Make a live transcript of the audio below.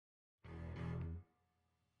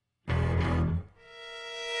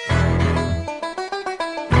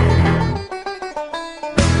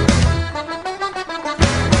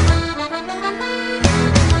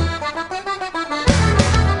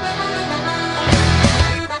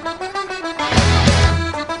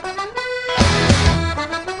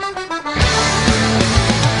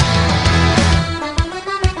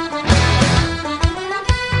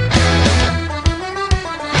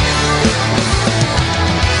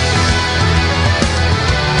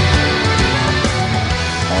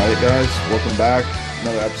welcome back.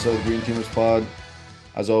 Another episode of Green Teamers Pod.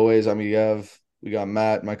 As always, I'm Yev. We got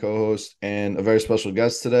Matt, my co-host, and a very special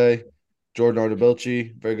guest today, Jordan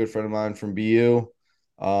Artabilci, very good friend of mine from BU.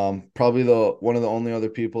 Probably the one of the only other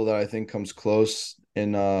people that I think comes close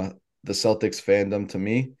in the Celtics fandom to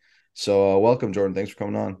me. So welcome, Jordan. Thanks for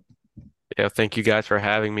coming on. Yeah, thank you guys for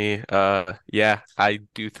having me. Yeah, I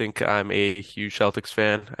do think I'm a huge Celtics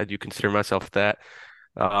fan. I do consider myself that.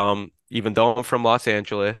 Even though I'm from Los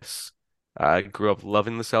Angeles, I grew up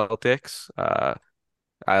loving the Celtics.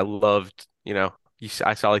 I loved,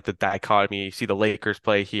 I saw like the dichotomy. You see the Lakers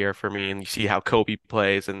play here for me, and you see how Kobe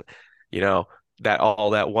plays, and you know that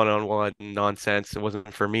all that one-on-one nonsense. It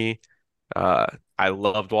wasn't for me. Uh, I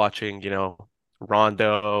loved watching,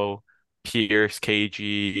 Rondo, Pierce,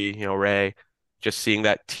 KG, Ray, just seeing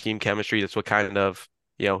that team chemistry. That's what kind of,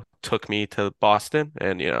 took me to Boston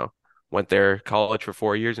and, went there college for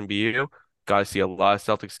 4 years in BU. Got to see a lot of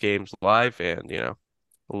Celtics games live and,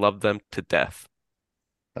 loved them to death.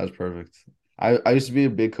 That's perfect. I used to be a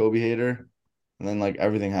big Kobe hater, and then like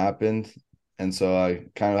everything happened, and so I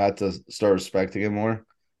kind of had to start respecting him more.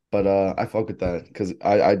 But I fuck with that because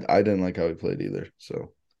I didn't like how he played either.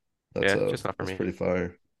 So that's Yeah, just not for that's me. pretty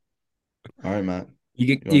fire. All right, Matt.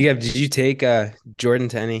 You You want? did you take Jordan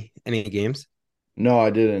to any games? No, I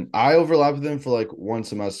didn't. I overlapped with him for like one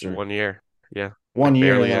semester, 1 year. Yeah, one like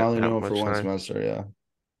year, and barely then I only that knew him for much one time. semester. Yeah,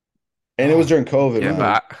 and it was Oh, during COVID, Yeah, man.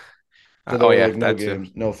 dude. but So there oh were yeah, like no that too.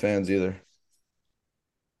 games, no fans either.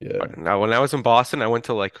 Yeah. But now, when I was in Boston, I went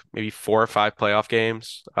to like maybe 4 or 5 playoff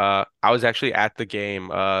games. I was actually at the game,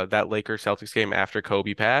 that Lakers Celtics game after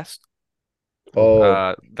Kobe passed.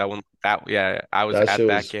 Oh, That one, that yeah, I was that at shit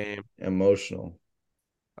that was game. emotional.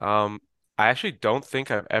 Um, I actually don't think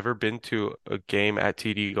I've ever been to a game at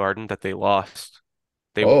TD Garden that they lost.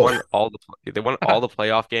 Oh, They won all the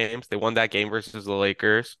playoff games. They won that game versus the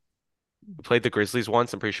Lakers. We played the Grizzlies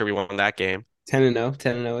once. I'm pretty sure we won that game. 10-0,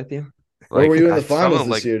 10-0 with you. where were Like you in I the finals someone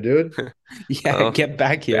this like year, dude? Yeah, well, get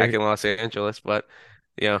back back here. in Los Angeles, but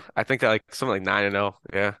I think that like something like 9-0.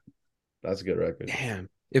 Yeah. That's a good record. Damn.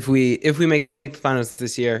 If we make the finals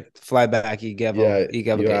this year, fly back, Yeah,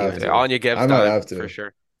 Igeb will you get you have in. Yeah, to. on your I Gev's might dime have for to.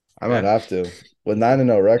 sure. I might Yeah. have to. With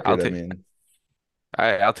 9-0 I'll record, I take mean,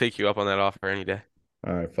 I'll take you up on that offer any day.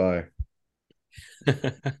 all right, fire.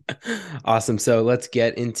 Awesome. So let's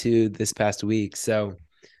get into this past week. So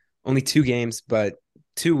only two games, but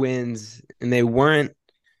two wins, and they weren't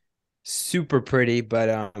super pretty,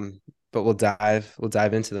 but we'll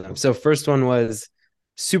dive into them. So first one was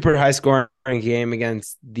super high scoring game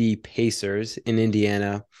against the Pacers in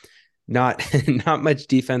Indiana. Not not much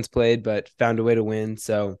defense played, but found a way to win.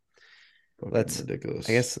 So Fucking let's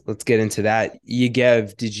I ridiculous. guess let's get into that.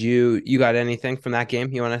 Did you got anything from that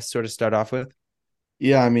game you want to sort of start off with?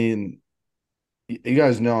 Yeah, I mean, you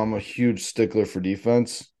guys know I'm a huge stickler for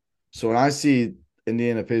defense. So when I see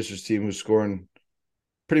Indiana Pacers team who's scoring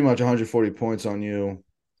pretty much 140 points on you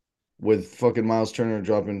with fucking Miles Turner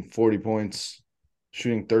dropping 40 points,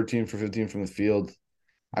 shooting 13 for 15 from the field.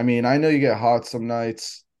 I mean, I know you get hot some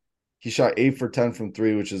nights. He shot 8 for 10 from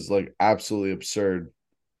three, which is like absolutely absurd.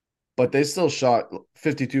 But they still shot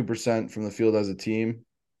 52% from the field as a team.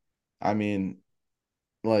 I mean,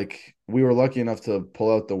 like we were lucky enough to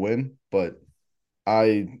pull out the win, but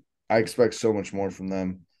I expect so much more from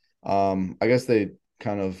them. I guess they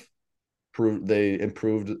kind of they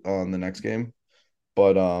improved on the next game,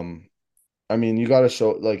 but I mean, you got to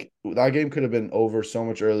show like that game could have been over so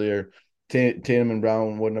much earlier. Tatum and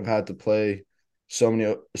Brown wouldn't have had to play so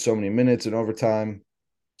many minutes in overtime.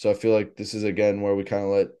 So I feel like this is again where we kind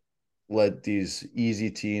of let these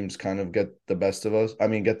easy teams kind of get the best of us. I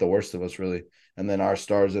mean, get the worst of us really, and then our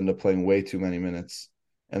stars end up playing way too many minutes,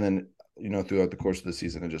 and then throughout the course of the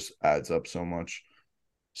season, it just adds up so much.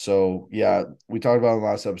 So yeah, we talked about in the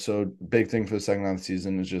last episode. Big thing for the second half of the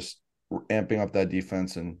season is just amping up that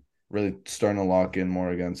defense and really starting to lock in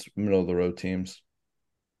more against middle of the road teams.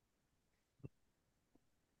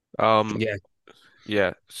 Um, Yeah,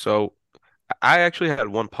 yeah. So I actually had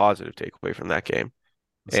one positive takeaway from that game,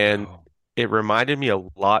 let's and go. it reminded me a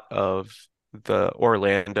lot of the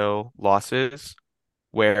Orlando losses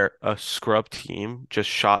where a scrub team just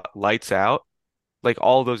shot lights out. Like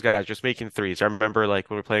all those guys just making threes. I remember like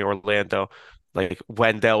when we were playing Orlando, like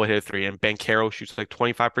Wendell would hit a three and Banchero shoots like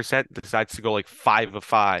 25%, decides to go like 5 of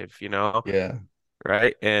 5, Yeah,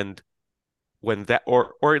 right? And when that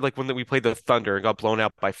or like when we played the Thunder and got blown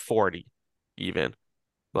out by 40 even.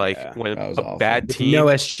 Like Yeah, when that was a awful. bad with no team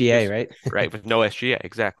SGA, just right? right with no SGA,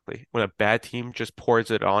 exactly. When a bad team just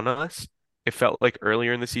pours it on us, it felt like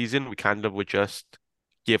earlier in the season we kind of would just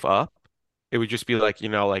give up. it would just be like,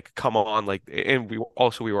 like come on, like, and we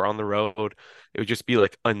were on the road. It would just be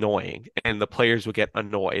like annoying, and the players would get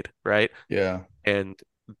annoyed, right? Yeah. And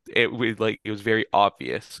it was very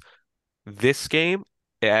obvious. This game,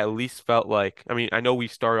 it at least felt like, I mean, I know we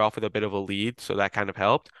started off with a bit of a lead, so that kind of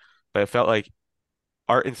helped, but it felt like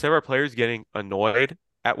our instead of our players getting annoyed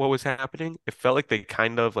at what was happening, it felt like they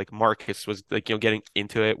kind of like Marcus was like, getting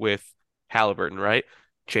into it with Halliburton, right?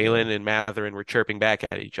 Yeah. Jalen and Matherin were chirping back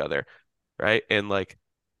at each other, right? And like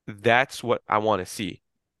that's what I want to see.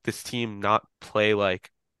 This team not play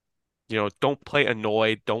like, don't play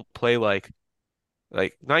annoyed, don't play like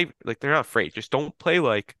not even, like they're not afraid. Just don't play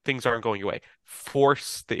like things aren't going your way.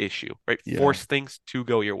 Force the issue, right? Yeah. Force things to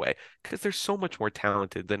go your way because they're so much more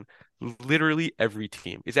talented than literally every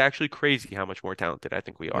team. It's actually crazy how much more talented I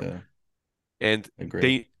think we are. Yeah. And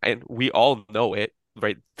Agree. we all know it,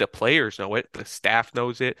 right? The players know it, the staff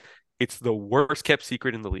knows it. It's the worst kept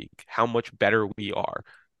secret in the league, how much better we are.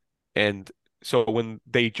 And so when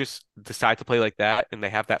they just decide to play like that and they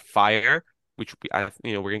have that fire, which we're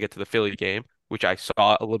gonna get to the Philly game, which I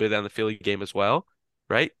saw a little bit on the Philly game as well,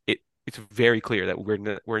 right? It's very clear that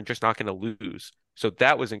we're just not gonna lose. So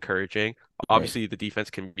that was encouraging. Right. Obviously, the defense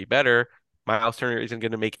can be better. Miles Turner isn't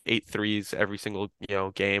going to make 8 threes every single,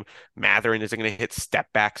 game. Matherin isn't going to hit step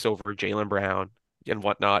backs over Jalen Brown and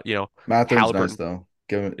whatnot. Matherin's nice Halliburton, though. I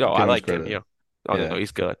Give him his like him. credit. Oh no, Yeah.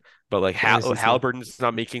 he's good. But like Yeah, he's good. Halliburton's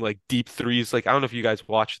not making like deep threes. Like I don't know if you guys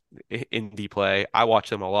watch indie play. I watch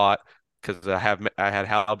them a lot because I had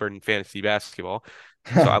Halliburton in fantasy basketball,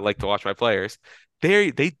 so I like to watch my players.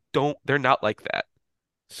 They're not like that.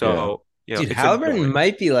 Yeah. So Dude, it's Halliburton annoying.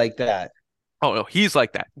 might be like that. Oh no, he's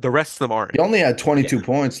like that. The rest of them He aren't. only had Yeah, 22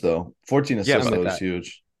 points though. 14 Yeah, assists I'm but with though is that.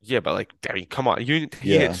 huge. yeah, but like I mean, come on. He hit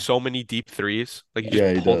Yeah. so many deep threes. Like he just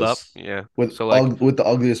Yeah, he pulled up. does. Yeah. With So like, with the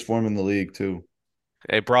ugliest form in the league too.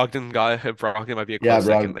 hey, Brogdon might be a Yeah, close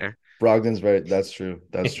second there. Brogdon's very that's true.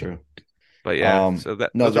 That's true. But yeah, so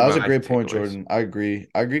that No, those are that was a my great point, takeaways. Jordan. I agree.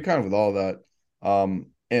 I agree kind of with all that.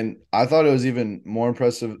 And I thought it was even more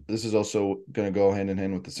impressive. This is also gonna go hand in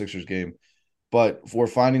hand with the Sixers game. But if we're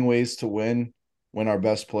finding ways to win when our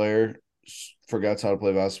best player forgets how to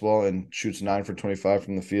play basketball and shoots 9 for 25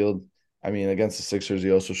 from the field. I mean, against the Sixers,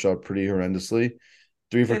 he also shot pretty horrendously.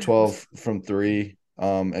 Three for Yeah, 12 from three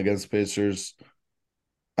against the Pacers.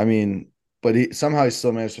 I mean, but he somehow he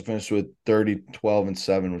still managed to finish with 30, 12, and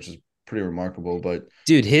 7, which is pretty remarkable. But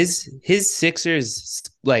Dude, his Sixers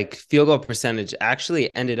like field goal percentage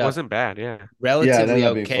actually ended it up wasn't bad. Yeah, yeah, it ended relatively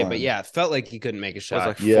up being okay, but fine. yeah, it felt like he couldn't make a it was shot.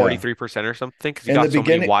 like Yeah. 43% or something because he In the got so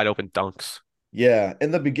many beginning, wide open dunks. yeah,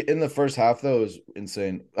 in the first half though, it was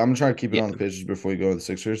insane. I'm trying to keep it Yeah. on the Pacers before we go to the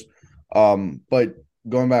Sixers. But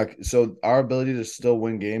going back, so our ability to still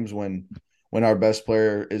win games when our best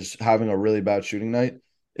player is having a really bad shooting night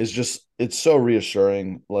is just it's so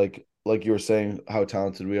reassuring. Like you were saying, how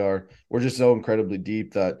talented we are. We're just so incredibly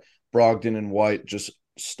deep that Brogdon and White just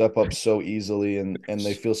step up so easily and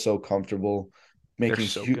they feel so comfortable They're making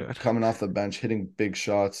so good. coming off the bench, hitting big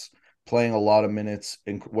shots, playing a lot of minutes,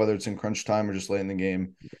 whether it's in crunch time or just late in the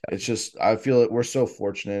game. It's just I feel that we're so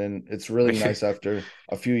fortunate, and it's really nice after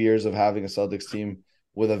a few years of having a Celtics team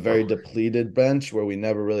with a very Bro, depleted bench where we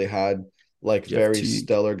never really had like You have very to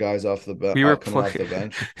stellar guys we were coming off playing the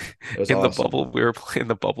bench. It was awesome. in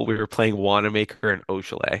the bubble. We were playing Wanamaker and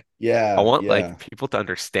Oshale. I Yeah, want like yeah, people to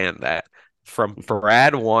understand that from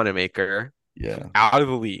Brad Wanamaker yeah. out of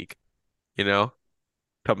the league, you know,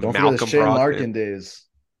 to Don't forget the Malcolm Shane Brogdon. Larkin days.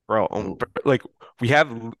 Bro, The- like we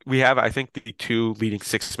have I think the two leading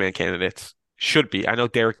six-man candidates should be. I know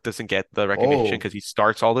Derek doesn't get the recognition Oh, because he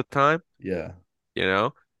starts all the time, yeah, you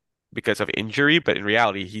know, because of injury, but in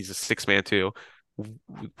reality, he's a six-man too.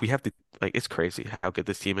 We have to like it's crazy how good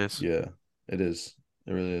this team is. yeah. It is.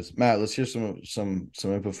 It really is. Matt, let's hear some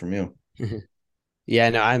input from you. Yeah,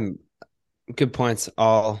 no, I'm good points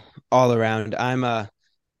all around. I'm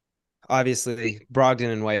obviously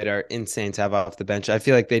Brogdon and White are insane to have off the bench. I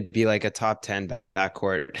feel like they'd be like a top 10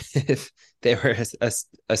 backcourt if they were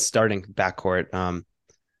a starting backcourt.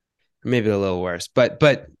 Maybe a little worse, but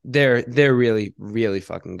they're really really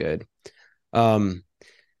fucking good.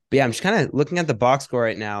 But yeah, I'm just kind of looking at the box score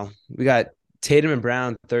right now. We got Tatum and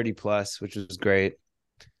Brown 30 plus, which was great.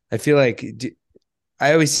 I feel like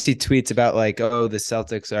I always see tweets about like, oh, the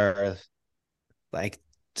Celtics are like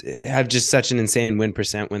have just such an insane win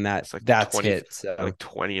percent when It's like that's 20 hit. So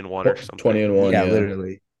 20 and 1 or 20 something. and 1, yeah, yeah.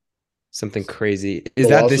 literally something crazy. Is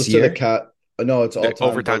The that losses this to the year? cat. No, it's all The time.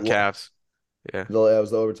 overtime Cavs. Yeah. It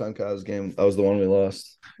was the overtime Cavs game. That was the one we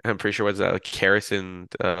lost. I'm pretty sure was that like Karras and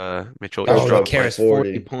Mitchell That each was Oh, the the dropped like Karras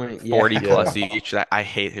 40 40. point. 40 Yeah. Yeah. plus each. That I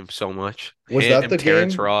hate him so much. Was that Him, the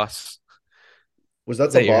Terrence game? Ross. Was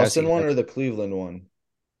that It's the at your house, Boston you one or guys. the Cleveland one?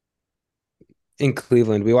 In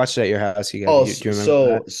Cleveland. We watched it at your house, you guys. Oh, Do you remember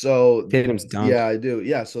that? Tatum's yeah, dunk. I do.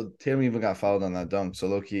 Yeah, so Tatum even got fouled on that dunk. So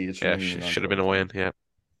low key, it Yeah, shouldn't have even gone should to have been a overtime. win. Yeah.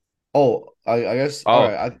 Oh, I guess. All Oh,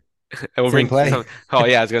 right. and we'll Same bring play. some. Oh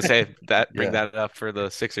yeah, I was gonna say that. Bring Yeah, that up for the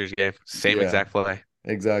Sixers game. Same yeah, exact play.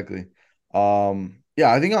 exactly.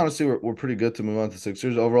 Yeah, I think honestly we're pretty good to move on to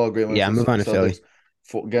Sixers. Overall, great win Yeah, for the move on to Celtics Philly.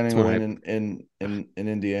 for getting It's a more win hype. in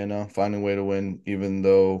Indiana, finding a way to win, even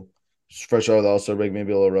though fresh out of the All-Star break,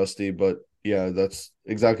 maybe a little rusty. But yeah, that's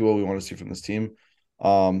exactly what we want to see from this team.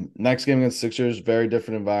 Next game against Sixers, very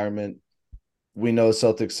different environment. We know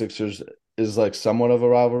Celtics Sixers is like somewhat of a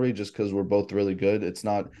rivalry just because we're both really good. It's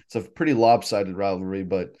a pretty lopsided rivalry,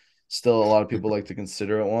 but still a lot of people like to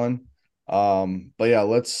consider it one. But yeah,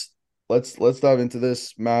 let's dive into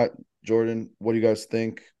this. Matt, Jordan, what do you guys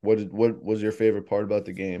think? What was your favorite part about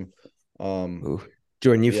the game? Um, Ooh.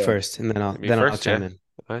 Jordan, you yeah, first, and then I'll Me then I'll first, chime yeah. in.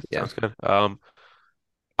 All right, Yeah. sounds good.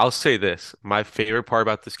 I'll say this. My favorite part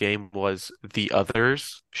about this game was the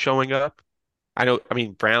others showing up. I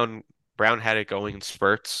mean, Brown had it going in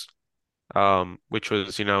spurts, which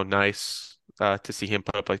was, nice to see him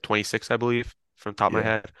put up like 26, I believe, from the top of my yeah,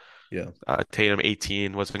 head. yeah. Tatum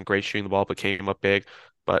 18 wasn't great shooting the ball, but came up big.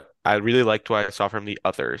 But I really liked what I saw from the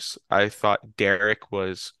others. I thought Derek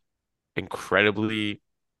was incredibly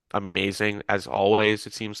amazing, as always,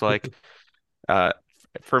 it seems like. Uh,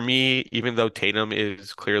 for me, even though Tatum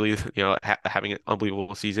is clearly, ha having an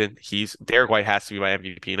unbelievable season, Derek White has to be my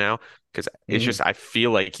MVP now because it's just Mm-hmm. I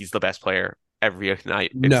feel like he's the best player every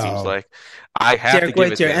night. It seems No. like I have to Derek give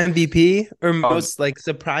White's it your to him. MVP or Um, most like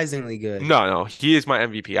surprisingly good? no, no, he is my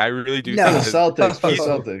MVP. I really do For think the No. because Celtics, for the he's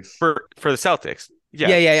Celtics. for the Celtics.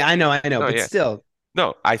 Yeah, Yeah, I know, no, but yeah. still.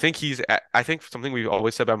 No, I think something we've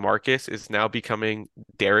always said about Marcus is now becoming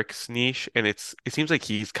Derek's niche, and it seems like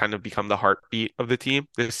he's kind of become the heartbeat of the team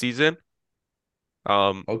this season.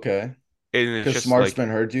 Um, Okay, and it's because just Smart's like, been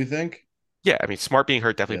hurt. Do you think? yeah, I mean, Smart being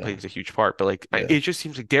hurt definitely Yeah, plays a huge part, but like, yeah, it just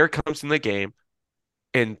seems like Derek comes in the game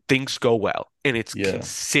and things go well, and it's yeah.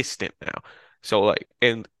 consistent now. So like,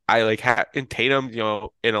 and I like ha in Tatum,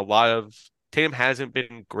 in a lot of Tatum hasn't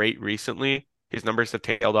been great recently. His numbers have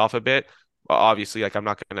tailed off a bit. But obviously, like, I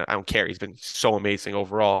don't care. He's been so amazing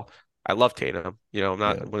overall. I love Tatum. I'm Yeah.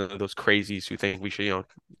 not one of those crazies who think we should,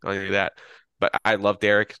 do that. But I love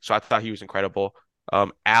Derek, so I thought he was incredible.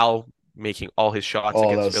 Al making all his shots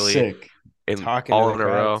Oh, that against was Philly sick. in Talking to all the in a crowd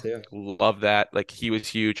row. too. Love that. Like he was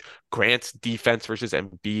huge. Grant's defense versus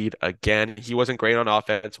Embiid again. He wasn't great on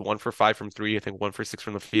offense. 1 for 5 from three. I think 1 for 6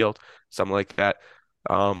 from the field, something like that.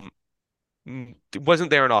 Um, wasn't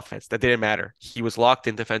there on offense. That didn't matter. He was locked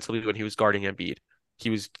in defensively when he was guarding Embiid. He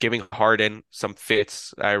was giving Harden some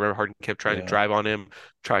fits. I remember Harden kept trying to Yeah. drive on him,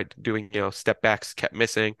 tried doing, step backs, kept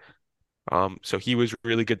missing. So he was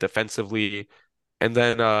really good defensively. And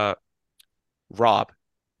then Rob.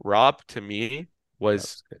 Rob to me That was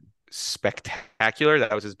was good. spectacular.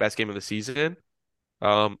 That was his best game of the season.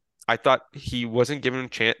 Um, I thought he wasn't given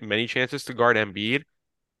many chances to guard Embiid,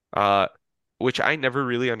 uh, which I never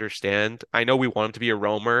really understand. I know we want him to be a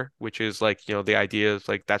roamer, which is like, the idea is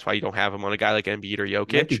like that's why you don't have him on a guy like Embiid or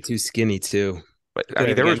Might be Jokic. too skinny too. But I I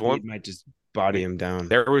feel mean, like Embiid might just I body mean, him down.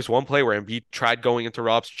 there was one play where Embiid tried going into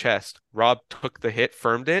Rob's chest. Rob took the hit,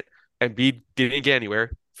 firmed it. Embiid didn't get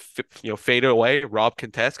anywhere. Faded away. Rob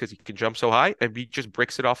contests because he can jump so high. Embiid just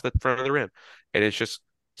bricks it off the front of the rim, and it's just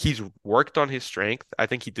he's worked on his strength. I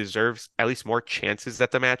think he deserves at least more chances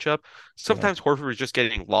at the matchup. Yeah. Sometimes Horford was just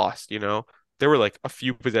getting lost. There were like a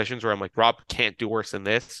few possessions where I'm like, Rob can't do worse than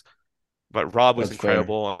this. But Rob was That's fair.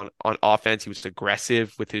 incredible on offense. He was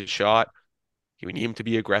aggressive with his shot. We need him to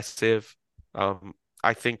be aggressive. Um,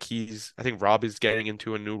 I think Rob is getting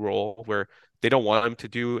into a new role where they don't want him to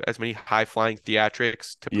do as many high flying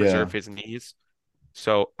theatrics to Yeah, preserve his knees.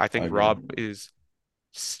 So I I think agree. Rob is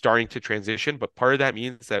starting to transition, but part of that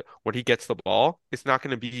means that when he gets the ball, it's not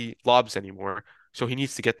going to be lobs anymore. So he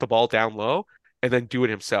needs to get the ball down low and then do it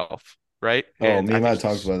himself, right? Oh, And me I and think Matt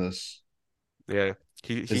talked about this. yeah,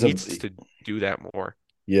 he Is a needs to do that more.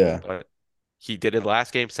 Yeah. But he did it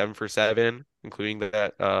last game, 7 for 7, including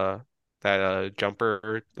that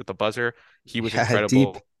jumper at the buzzer. He was Yeah,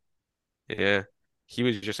 deep. incredible. Yeah, he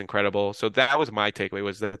was just incredible. So that was my takeaway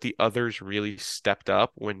was that the others really stepped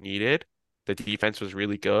up when needed. The defense was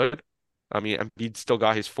really good. I mean, Embiid still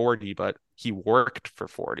got his 40, but he worked for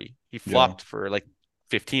 40. He Yeah. flopped for like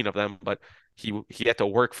 15 of them, but he had to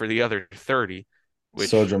work for the other 30,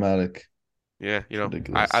 So which dramatic. yeah, It's I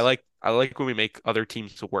ridiculous. like when we make other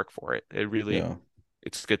teams to work for it. Yeah.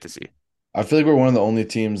 It's good to see. I feel like we're one of the only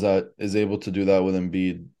teams that is able to do that with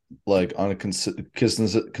Embiid. like on a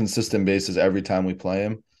consistent basis every time we play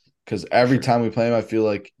him. Because every Sure. time we play him, I feel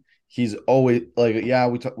like he's always like, yeah,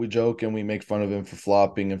 we joke and we make fun of him for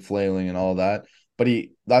flopping and flailing and all that, but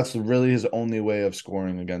that's really his only way of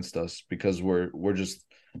scoring against us because we're just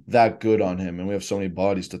that good on him and we have so many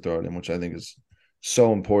bodies to throw at him, which I think is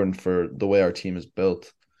so important for the way our team is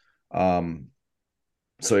built. Um,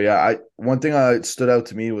 so yeah, I one thing I stood out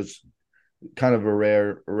to me was kind of a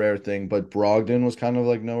rare thing, but Brogdon was kind of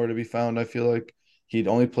like nowhere to be found. I feel like he'd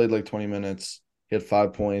only played like 20 minutes. He had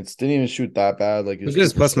 5 points. Didn't even shoot that bad. Like he Look was at two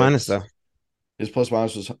his for plus minus six. though. His plus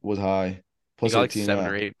minus was high. He Plus got like 18, 7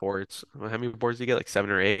 or 8 boards. How many boards did he get? Like 7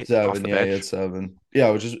 or 8 off seven. the Yeah, he had bench. seven. Yeah,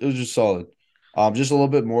 it was just solid. Just a little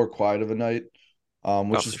bit more quiet of a night, Oh,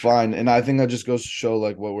 which is for sure. fine. And I think that just goes to show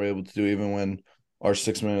like what we're able to do even when our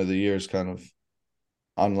 6 minute of the year is kind of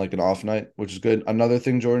on like an off night, which is good. Another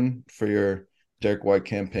thing, Jordan, for your Derek White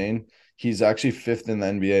campaign, he's actually fifth in the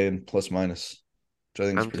NBA in plus minus, which I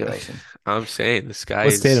think is I'm pretty awesome. I'm saying this guy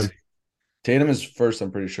What's is. Tatum? Tatum is first,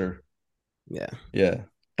 I'm pretty sure. Yeah. Yeah.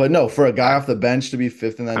 But no, for a guy I, off the bench to be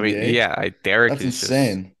fifth in the I mean, NBA, yeah, Derek that's is just.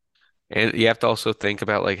 insane. And you have to also think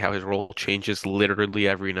about like how his role changes literally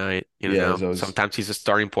every night. Yeah, he's always Sometimes he's a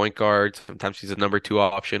starting point guard, sometimes he's a number two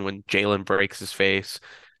option when Jalen breaks his face.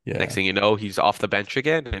 Next yeah, thing you know, he's off the bench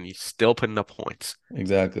again and he's still putting up points.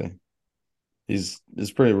 exactly. It's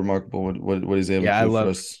pretty remarkable what he's able Yeah, to do for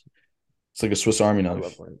us. It's like a Swiss Army I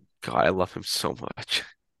love knife. him. God, I love him so much.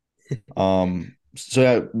 So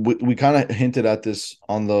yeah, we kind of hinted at this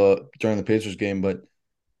on the during the Pacers game, but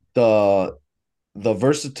the the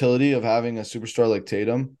versatility of having a superstar like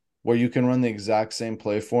Tatum, where you can run the exact same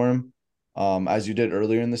play for him, as you did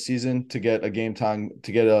earlier in the season to get a game time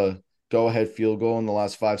to get a go ahead field goal in the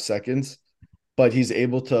last 5 seconds, but he's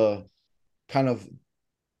able to kind of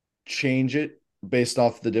change it based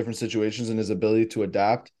off the different situations and his ability to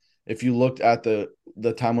adapt. If you looked at the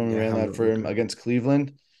time when we Yeah, ran how that for him incredible. against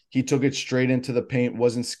Cleveland, he took it straight into the paint,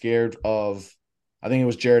 wasn't scared of I think it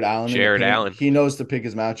was Jared Allen in the Jared paint. Allen. He knows to pick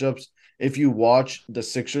his matchups. If you watch the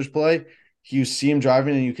Sixers play, you see him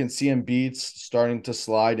driving and you can see him beats starting to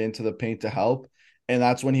slide into the paint to help. And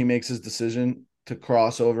that's when he makes his decision to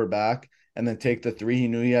cross over back and then take the three. He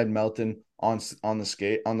knew he had Melton on the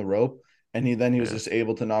skate on the rope and he was Yeah. just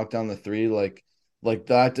able to knock down the three like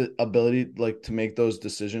that ability like to make those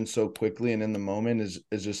decisions so quickly and in the moment is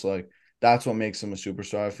just like that's what makes him a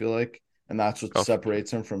superstar, I feel like, and that's what Oh, for sure.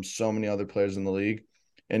 separates him from so many other players in the league,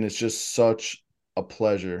 and it's just such a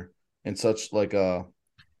pleasure and such like a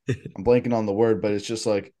I'm blanking on the word, but it's just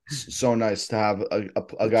like so nice to have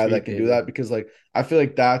a The guy that can do treat, that because like I feel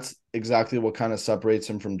like that's exactly what kind of separates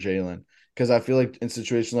him from Jalen, because I feel like in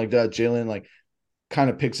situations like that Jalen like kind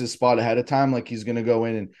of picks his spot ahead of time, like he's gonna go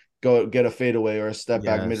in and go get a fadeaway or a step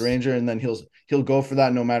back mid yes. ranger, and then he'll go for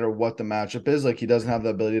that no matter what the matchup is. Like he doesn't have the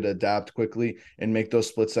ability to adapt quickly and make those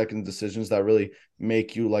split second decisions that really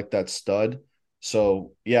make you like that stud.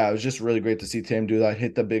 So yeah, it was just really great to see Tim do that,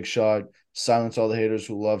 hit the big shot, silence all the haters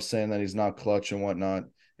who love saying that he's not clutch and whatnot.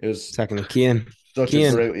 It was Second, Kian. such a Kian.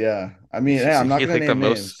 great, yeah. I mean, hey, I'm Isn't not he gonna like the name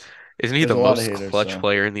most, names. isn't he There's the a lot of most haters, clutch so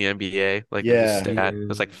player in the NBA? Like the yeah, stat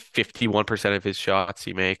was Yeah. like 51% of his shots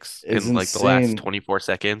he makes it's in like the last insane. 24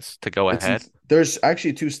 seconds to go ahead. There's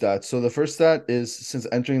actually two stats. So the first stat is since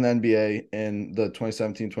entering the NBA in the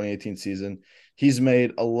 2017-2018 season, he's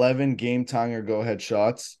made 11 game tying or go ahead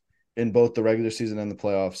shots in both the regular season and the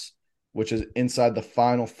playoffs, which is inside the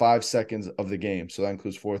final 5 seconds of the game. So that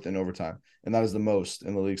includes fourth and overtime. And that is the most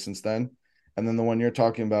in the league since then. And then the one you're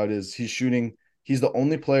talking about is he's the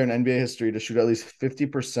only player in NBA history to shoot at least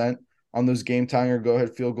 50% on those game tying or go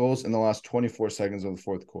ahead field goals in the last 24 seconds of the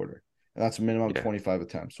fourth quarter, and that's a minimum Yeah. 25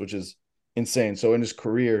 attempts, which is insane. So in his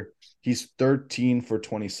career, he's 13 for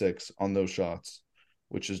 26 on those shots,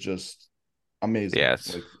 which is just amazing. Yes.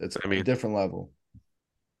 Like it's I a mean, different level.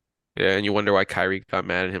 yeah, and you wonder why Kyrie got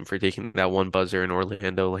mad at him for taking that one buzzer in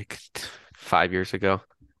Orlando like 5 years ago.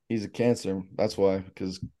 He's a cancer. That's why,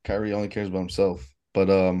 because Kyrie only cares about himself. But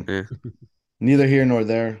Yeah. neither here nor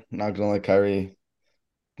there. Not gonna let Kyrie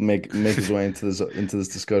make his way into this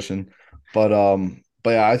discussion. But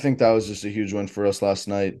yeah, I think that was just a huge win for us last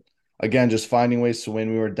night. Again, just finding ways to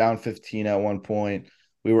win. We were down 15 at one point.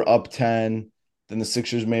 We were up 10. Then the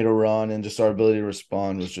Sixers made a run, and just our ability to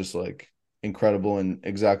respond was just like incredible and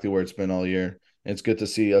exactly where it's been all year. And it's good to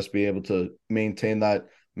see us be able to maintain that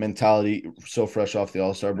mentality so fresh off the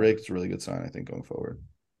All-Star break. It's a really good sign, I think, going forward.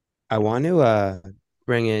 I want to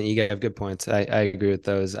bring in, you have good points. I agree with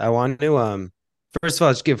those. I want to first of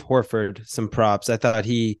all just give Horford some props. I thought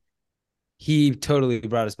he totally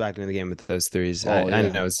brought us back into the game with those threes. Oh, I yeah.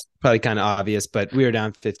 know it's probably kind of obvious, but we were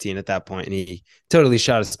down 15 at that point, and he totally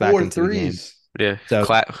shot us back Four into the game. threes. Yeah, So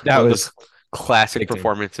that one of those was classic big time.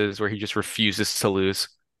 performances where he just refuses to lose.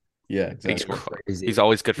 Yeah, Like, exactly. he's Crazy.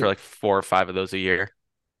 always good for like 4 or 5 of those a year.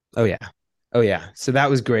 Oh yeah. Oh yeah. So that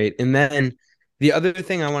was great. And then the other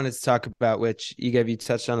thing I wanted to talk about, which you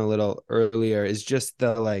touched on a little earlier, is just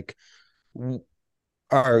the like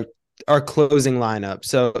our our closing lineup.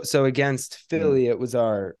 So against Yeah. Philly, it was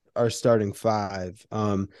our starting five.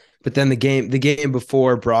 But then the game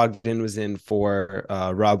before, Brogdon was in for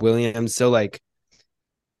Rob Williams. So like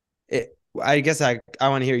it, I guess I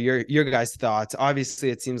want to hear your guys' thoughts. Obviously,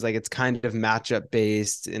 it seems like it's kind of matchup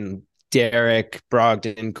based, and Derek,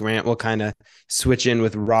 Brogdon, Grant will kind of switch in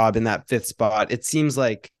with Rob in that fifth spot. It seems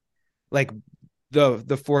like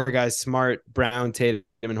the four guys, Smart, Brown, Tatum,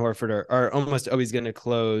 and Horford are almost always going to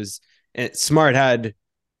close. And Smart had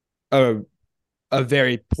a a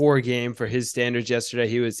very poor game for his standards yesterday.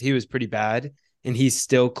 He was pretty bad, and he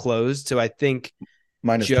still closed. So I think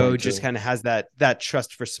Minus Joe just 22. kind of has that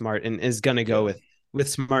trust for Smart and is going to go Yeah. with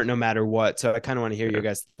Smart no matter what. So I kind of want to hear your Yeah,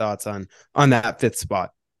 guys' thoughts on that fifth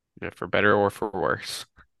spot. yeah, for better or for worse.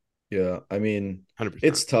 Yeah. I mean, 100%.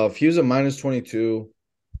 it's tough. He was a minus 22.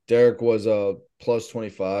 Derek was a plus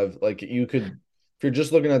 25. Like you could, if you're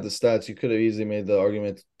just looking at the stats, you could have easily made the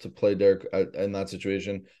argument to play Derek in that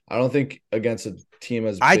situation. I don't think against a team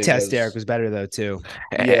as I big test Derek as, was better though too,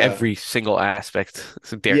 yeah, Every single aspect,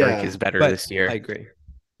 so Derek yeah, is better but this I year. agree.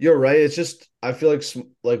 you're right. It's just, I feel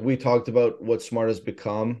like we talked about what Smart has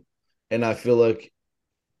become. And I feel like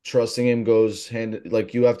trusting him goes hand,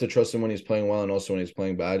 like you have to trust him when he's playing well and also when he's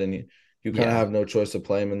playing bad. And you kind of Yeah. have no choice to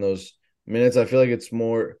play him in those minutes. I feel like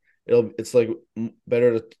it's like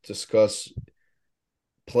better to discuss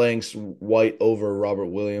playing White over Robert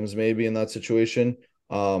Williams maybe in that situation.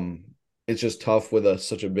 Um, it's just tough with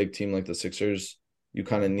such a big team like the Sixers. You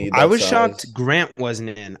kind of need I that was shocked size. Grant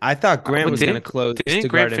wasn't in. I thought Grant But was going to close didn't to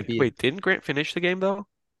guard Embiid. Didn't Grant finish the game though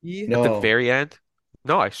He, at the No, very end?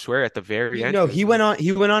 No, I swear at the very he end no, he was he in. went on.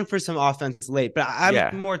 He went on for some offense late, but I'm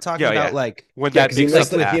Yeah, more talking yeah, about yeah. like When yeah, that because he big like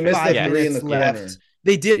stuff missed with he missed happened. that five Yeah, three in minutes the left. corner.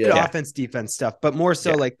 They did Yeah, yeah, offense defense stuff, but more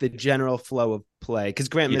so yeah, like the general flow of play. Because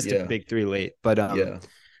Grant yeah. missed a yeah, big three late, but yeah,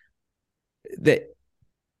 the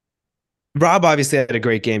Rob obviously had a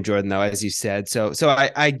great game, Jordan, though, as you said. So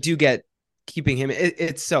I do get keeping him.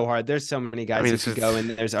 It's so hard. There's so many I guys mean, who could go, and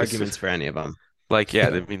there's this is arguments for any of them. like, yeah.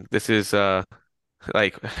 I mean, this is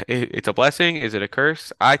like it's a blessing. Is it a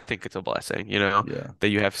curse? I think it's a blessing. yeah. That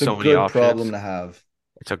you have It's a so many good problem options. to have.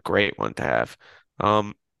 It's a great one to have.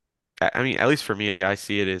 Um, I mean, at least for me, I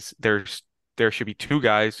see it as there should be two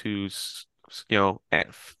guys who's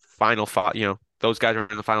at final five. Those guys are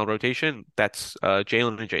in the final rotation. That's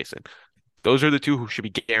Jalen and Jason. Those are the two who should be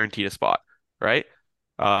guaranteed a spot, right?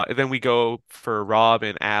 And then we go for Rob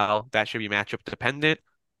and Al. That should be matchup dependent.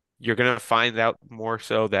 You're gonna find out more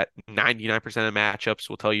so that 99% of matchups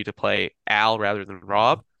will tell you to play Al rather than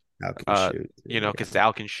Rob. How can shoot? Because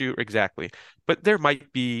Al can shoot exactly. But there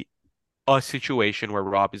might be a situation where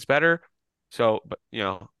Rob is better. So, but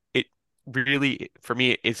it really for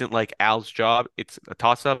me it isn't like Al's job. It's a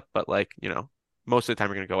toss up, but like, most of the time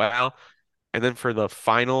we're gonna go Al. And then for the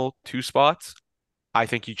final two spots, I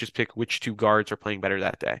think you just pick which two guards are playing better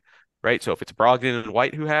that day. Right? So if it's Brogdon and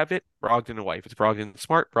White who have it, Brogdon and White. If it's Brogdon and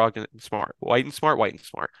Smart, Brogdon and Smart. White and Smart, White and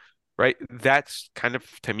Smart. Right? That's kind of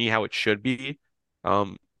to me how it should be.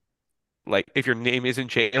 Um, like if your name isn't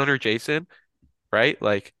Jalen or Jason, right?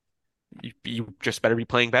 Like you just better be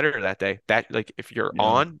playing better that day. That like if you're Yeah,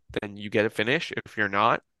 on, then you get a finish. If you're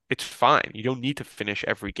not, it's fine. You don't need to finish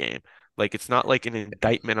every game. Like it's not like an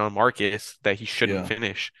indictment on Marcus that he shouldn't yeah,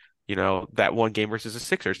 finish. That one game versus the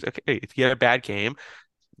Sixers. Okay, if he had a bad game,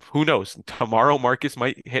 who knows? Tomorrow Marcus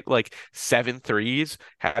might hit like 7 threes,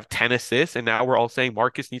 have 10 assists, and now we're all saying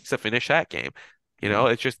Marcus needs to finish that game. yeah,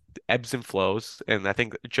 It's just ebbs and flows, and I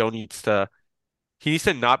think Joe needs to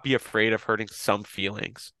not be afraid of hurting some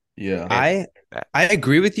feelings. yeah, And I that, I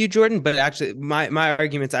agree with you, Jordan, but actually my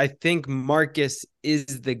arguments, I think Marcus is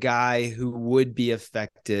the guy who would be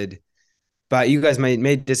affected by, you guys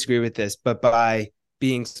may disagree with this, but by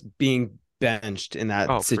being benched in that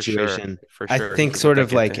oh, for sure, situation. for I sure, you think can let sort that of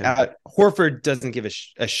get to like him. Horford doesn't give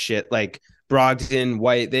a shit. Like Brogdon,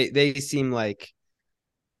 White, they seem like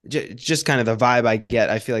just kind of the vibe I get.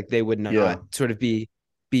 I feel like they would yeah. not sort of be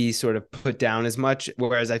sort of put down as much,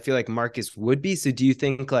 whereas I feel like Marcus would be. So do you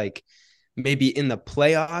think like maybe in the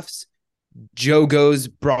playoffs, Joe goes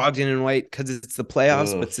Brogdon and White because it's the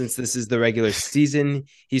playoffs, Ugh. but since this is the regular season,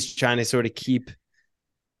 he's trying to sort of keep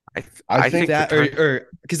I I Think think think the that, time. or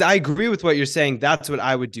because I agree with what you're saying, that's what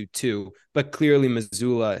I would do too. But clearly,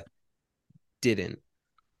 Mazzulla didn't.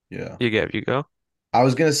 yeah. You go. I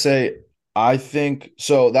was gonna say I think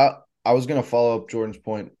so that I was gonna follow up Jordan's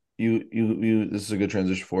point. You this is a good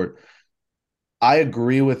transition for it. I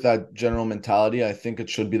agree with that general mentality. I think it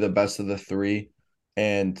should be the best of the three,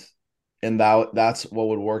 and that's what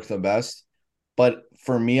would work the best. But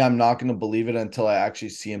for me, I'm not going to believe it until I actually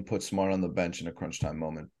see him put Smart on the bench in a crunch time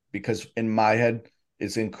moment. Because in my head,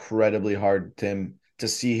 it's incredibly hard to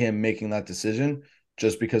see him making that decision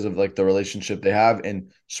just because of like the relationship they have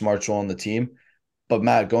and Smart's role on the team. But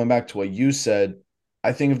Matt, going back to what you said,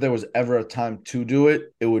 I think if there was ever a time to do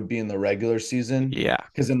it, it would be in the regular season. Yeah.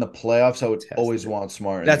 Because in the playoffs, I would always Tested. want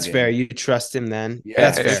Smart in the That's fair. game. You trust him then. Yeah,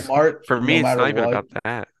 That's Yeah. fair. It's Smart, for no me, it's matter not even what, about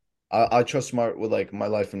that. I trust Smart with like my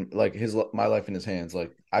life and like my life in his hands.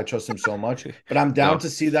 Like I trust him so much. But I'm down No, to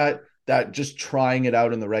see that just trying it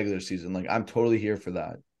out in the regular season. Like I'm totally here for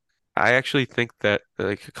that. I actually think that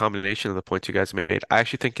like a combination of the points you guys made, I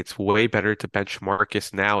actually think it's way better to bench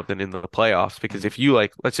Marcus now than in the playoffs because Mhm. if you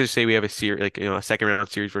like, let's just say we have a series, like a second round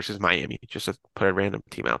series versus Miami, just to put a random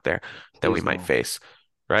team out there that we Please might no. face,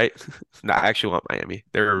 right? No, I actually want Miami.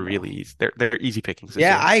 They're No. really easy. They're easy pickings this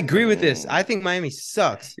Yeah, year. I agree with this. Mm, I think Miami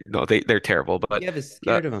sucks. No, they're terrible, but Kiev is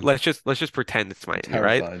scared of them. let's just pretend it's I'm Miami,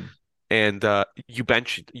 right? terrified. And you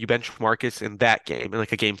bench Marcus in that game, in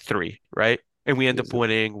like a game three, right? And we end up Easy.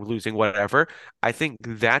 winning, losing, whatever. I think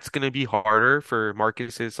that's going to be harder for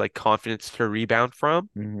Marcus's like confidence to rebound from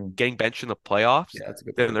Hmm. getting benched in the playoffs Yeah, that's a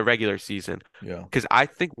good than point. the regular season. Yeah. Because I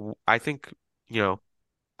think you know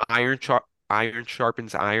iron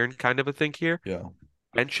sharpens iron kind of a thing here. Yeah.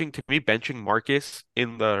 Benching Marcus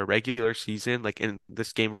in the regular season, like in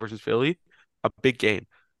this game versus Philly, a big game,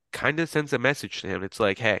 kind of sends a message to him. It's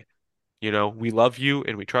like, hey, we love you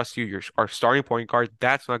and we trust you. You're our starting point guard.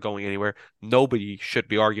 That's not going anywhere. Nobody should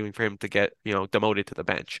be arguing for him to get, demoted to the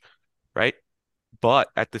bench, right? But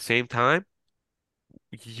at the same time,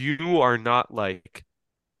 you are not like,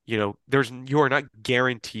 you are not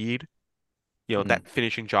guaranteed, Mhm. that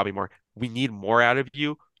finishing job anymore. We need more out of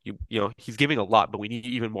you. He's giving a lot, but we need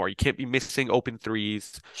even more. You can't be missing open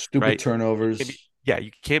threes, Stupid right? You can't be, turnovers. yeah,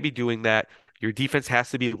 you can't be doing that. Your defense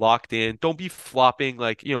has to be locked in. Don't be flopping.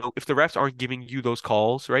 Like, if the refs aren't giving you those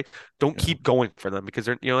calls, right? Don't Yeah. keep going for them because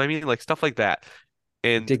they're, you know what I mean? Like stuff like that.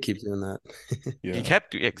 He And did keep doing that. he Yeah.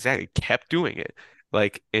 kept doing exactly kept doing it.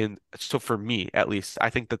 Like, and so for me, at least, I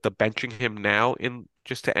think that the benching him now in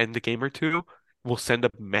just to end the game or two will send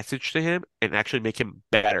a message to him and actually make him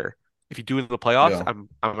better. If you do it in the playoffs, Yeah.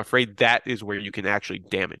 I'm afraid that is where you can actually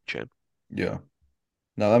damage him. Yeah.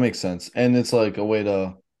 No, that makes sense. And it's like a way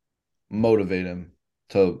to motivate him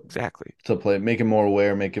to Exactly. play, make him more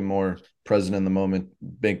aware, make him more present in the moment,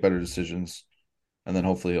 make better decisions, and then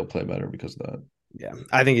hopefully he'll play better because of that. Yeah,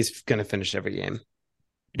 I think he's gonna finish every game.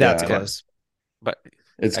 That's Yeah, Yeah, close. but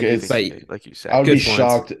I do think, it's But like you I said, would be good points.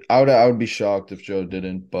 shocked. I would be shocked if Joe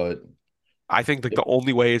didn't, but I think like if, the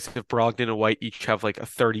only way is if Brogdon and White each have like a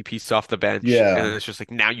 30 piece off the bench, and yeah, then it's just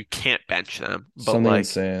like now you can't bench them. But something like,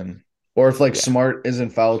 insane. Or if like yeah, Smart is in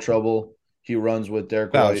foul trouble, he runs with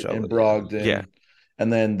Derek Foul White trouble. and Yeah, yeah, Brogdon,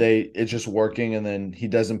 and then it's just working, and then he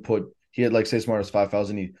had like say Smart has 5 fouls,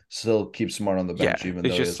 and he still keeps Smart on the yeah, bench even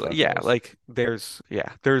it's though he has just five yeah, fouls. like there's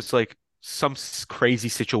like some crazy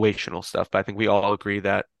situational stuff, but I think we all agree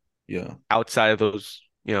that Yeah, outside of those,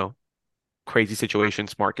 crazy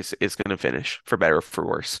situations, Marcus is going to finish for better or for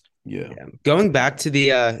worse. yeah, yeah. Going back to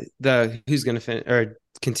the who's gonna finish or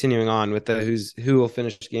continuing on with the who will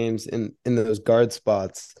finish games in those guard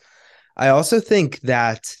spots. I also think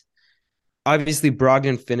that obviously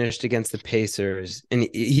Brogdon finished against the Pacers and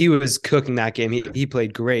he was cooking that game. He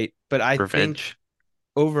played great, but I think Revenge.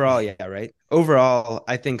 overall, yeah, right. Overall,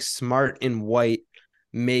 I think Smart and White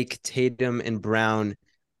make Tatum and Brown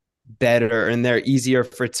better, and they're easier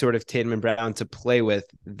for sort of Tatum and Brown to play with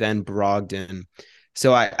than Brogdon.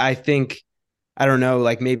 So I think I don't know,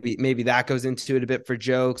 like maybe that goes into it a bit for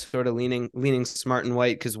Joe, sort of leaning Smart and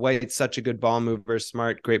White because White's such a good ball mover,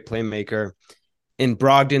 Smart, great playmaker, and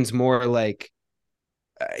Brogdon's more like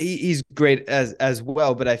he's great as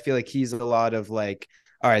well, but I feel like he's a lot of like,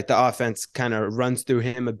 all right, the offense kind of runs through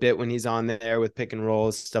him a bit when he's on there with pick and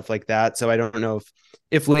rolls, stuff like that. So I don't know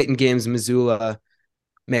if late in games Mazzulla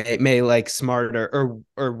may like Smarter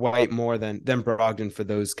or White more than Brogdon for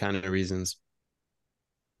those kind of reasons.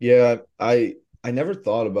 yeah. I never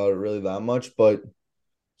thought about it really that much, but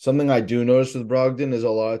something I do notice with Brogdon is a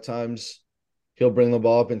lot of times he'll bring the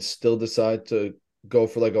ball up and still decide to go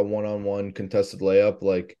for like a one-on-one contested layup.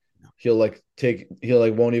 Like he'll like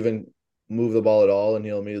won't even move the ball at all, and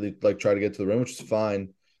he'll immediately like try to get to the rim, which is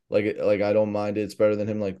fine. Like I don't mind it. It's better than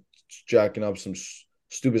him like jacking up some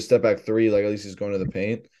stupid step back three. Like at least he's going to the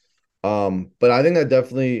paint. But I think that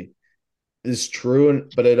definitely is true,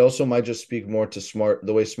 but it also might just speak more to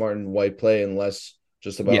the way Smart and White play, and less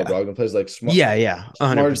just about how Yeah. Brogdon plays. Like Yeah. Smart,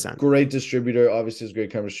 100%. great distributor, obviously has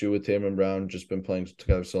great chemistry with Tatum and Brown, just been playing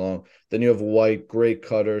together so long. Then you have White, great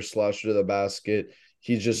cutter, slasher to the basket.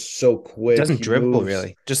 He's just so quick. Doesn't He dribble moves,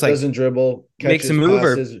 really. Just like doesn't dribble, makes a catches, move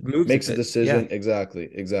or passes, moves a makes a bit. Yeah. decision.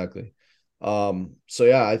 Exactly. So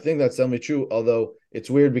yeah, I think that's definitely true. Although it's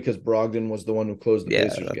weird because Brogdon was the one who closed the Yeah.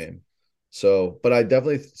 Pacers That's game. So, but I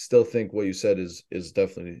definitely still think what you said is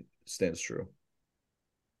definitely stands true.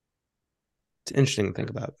 it's interesting to think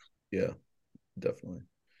about. Yeah, definitely.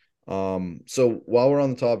 So while we're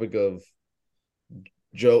on the topic of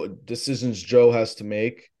Joe decisions Joe has to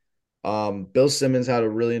make, Bill Simmons had a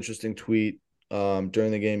really interesting tweet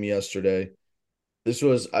during the game yesterday. This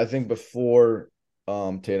was, I think, before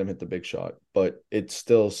Tatum hit the big shot, but it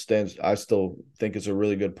still stands. I still think it's a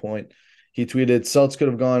really good point. He tweeted, Celtics could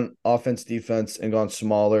have gone offense, defense, and gone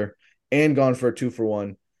smaller and gone for a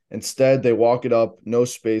 2-for-1. Instead, they walk it up, no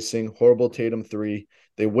spacing, horrible Tatum three.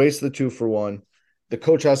 They waste the 2-for-1. The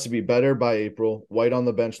coach has to be better by April. White on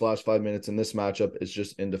the bench last 5 minutes in this matchup is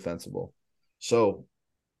just indefensible. So,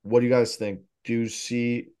 what do you guys think? Do you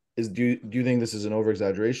think this is an over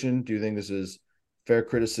exaggeration? Do you think this is fair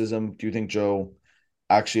criticism? Do you think Joe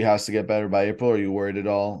actually has to get better by April? Are you worried at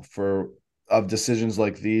all for of decisions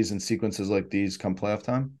like these and sequences like these come playoff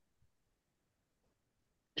time?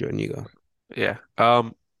 Joe, you go. Yeah.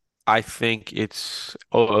 I think it's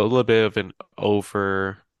a little bit of an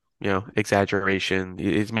over, exaggeration.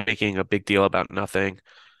 He's making a big deal about nothing.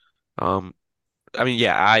 Um, I mean,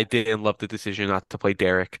 yeah, I didn't love the decision not to play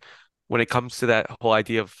Derek. When it comes to that whole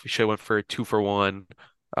idea of we should have went for a 2-for-1,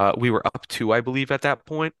 we were up two, I believe, at that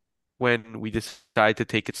point when we decided to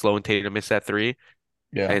take it slow and Tatum miss that three.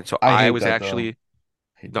 Yeah. And so I I hate was that though. actually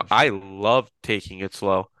I hate no, that I shit. love taking it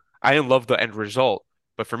slow. I didn't love the end result,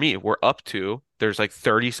 but for me, we're up to, there's like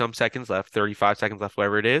 30 some seconds left, 35 seconds left,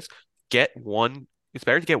 whatever it is. Get one, it's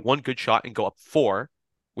better to get one good shot and go up four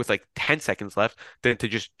with like 10 seconds left than to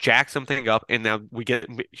just jack something up and now we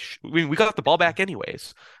got the ball back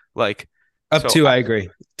anyways. Like, Up so two, I, I agree.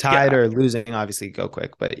 Tied yeah, or losing, obviously, go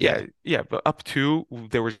quick. But yeah, yeah, but up two,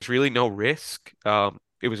 there was really no risk.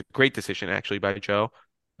 It was a great decision actually by Joe.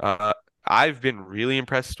 Uh, I've been really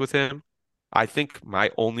impressed with him. I think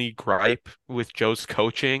my only gripe with Joe's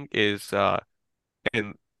coaching is,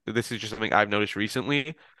 and this is just something I've noticed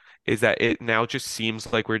recently, is that it now just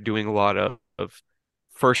seems like we're doing a lot of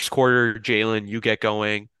first quarter Jalen, you get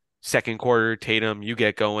going, second quarter Tatum, you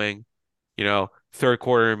get going, third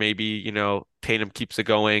quarter maybe, Tatum keeps it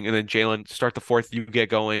going, and then Jalen start the fourth, you get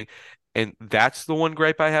going. And that's the one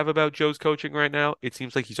gripe I have about Joe's coaching right now. It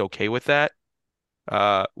seems like he's okay with that,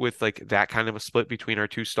 with like that kind of a split between our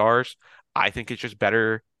two stars. I think it's just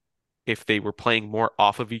better if they were playing more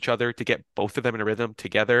off of each other to get both of them in a rhythm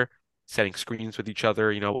together, setting screens with each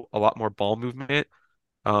other, a lot more ball movement.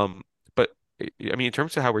 But I mean, in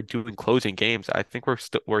terms of how we're doing closing games, I think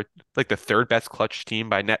we're like the third best clutch team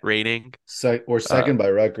by net rating, Or uh, second by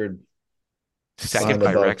record second behind the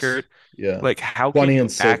by Bucks. record. Yeah. Like, how can 20 you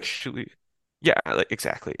and 6. actually? Yeah, like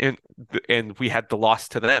exactly. And we had the loss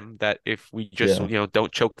to them that if we just, Yeah.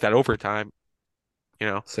 don't choke that overtime, you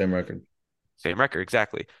know, Same record. same record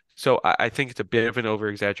exactly. So I think it's a bit of an over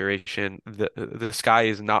exaggeration. The sky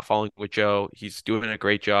is not falling with Joe. He's doing a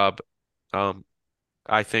great job. Um,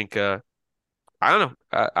 I think I don't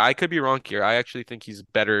know. I could be wrong here. I actually think he's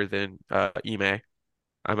better than Ime.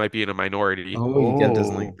 I might be in a minority. oh, you get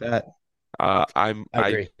doesn't like Oh, that. Uh, I'm I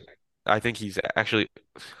agree. I think he's actually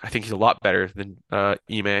I think he's a lot better than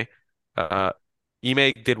Ime. Uh,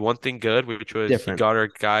 Ime did one thing good, which was he Different. got our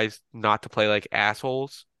guys not to play like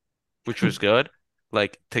assholes, which was good.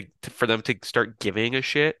 Like for them to start giving a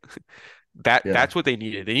shit. yeah. That's what they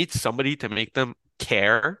needed. They need somebody to make them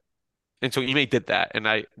care. And so Ime did that, and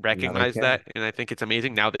I Now they recognize care. that, and I think it's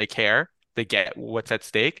amazing. Now they care. They get what's at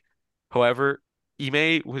stake. However,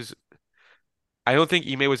 Ime was I don't think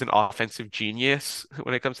Ime was an offensive genius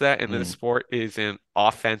when it comes to that. And this Mm. sport is an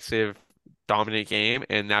offensive dominant game.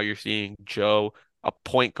 And now you're seeing Joe, a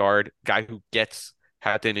point guard, guy who gets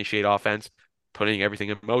how to initiate offense, putting everything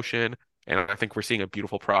in motion. And I think we're seeing a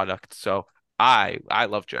beautiful product. So I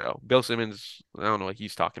love Joe. Bill Simmons, I don't know what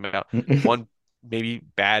he's talking about. One maybe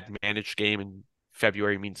bad managed game in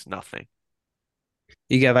February means nothing.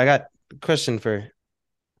 You Gav, I got a question for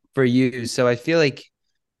you. So I feel like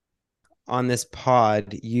on this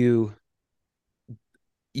pod, you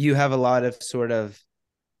have a lot of sort of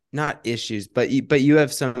not issues, but you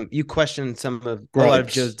have you question a lot of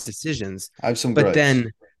Joe's Gripes. decisions. I have some But gripes.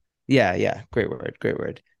 then, yeah, great word, great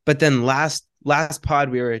word. But then last pod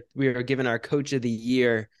we were given our coach of the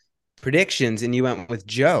year predictions, and you went with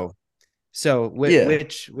Joe. So Yeah.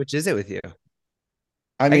 which is it with you?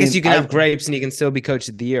 I I guess mean, you can have gripes and you can still be coach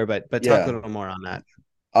of the year, but talk a yeah. little more on that.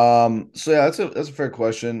 So yeah, that's a fair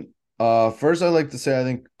question. First I'd like to say I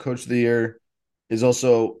think coach of the year is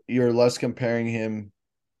also you're less comparing him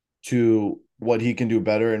to what he can do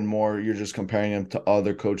better and more you're just comparing him to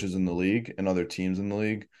other coaches in the league and other teams in the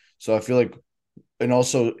league. So I feel like and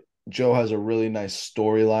also Joe has a really nice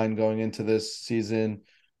storyline going into this season,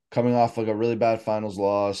 coming off like a really bad finals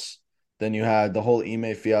loss. Then you had the whole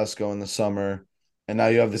Ime fiasco in the summer, and now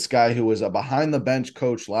you have this guy who was a behind the bench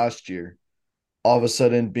coach last year, all of a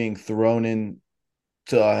sudden being thrown in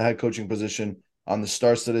to a head coaching position on the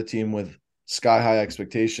star-studded team with sky high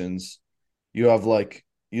expectations. You have like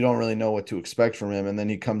you don't really know what to expect from him, and then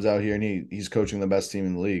he comes out here and he's coaching the best team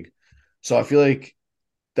in the league. So I feel like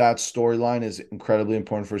that storyline is incredibly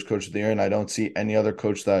important for his coach of the year, and I don't see any other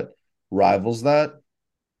coach that rivals that.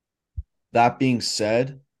 That being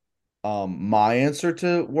said, my answer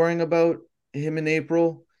to worrying about him in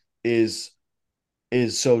April is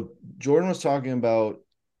so Jordan was talking about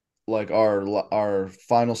like our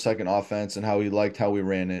final second offense and how he liked how we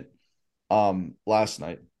ran it last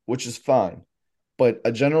night, which is fine. But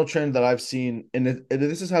a general trend that I've seen, and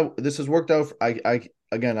this is how this has worked out. I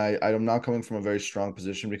again, I'm not coming from a very strong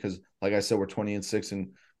position because, like I said, we're 20-6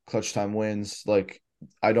 in clutch time wins. Like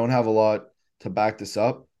I don't have a lot to back this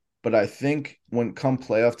up, but I think when come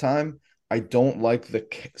playoff time, I don't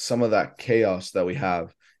like some of that chaos that we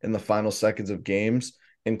have in the final seconds of games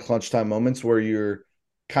in clutch time moments where you're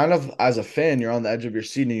kind of as a fan, you're on the edge of your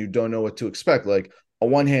seat and you don't know what to expect. Like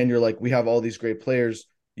on one hand, you're like, we have all these great players,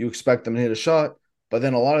 you expect them to hit a shot. But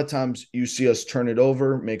then a lot of times you see us turn it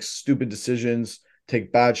over, make stupid decisions,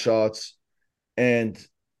 take bad shots. And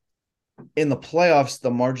in the playoffs,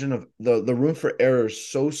 the margin of the room for error is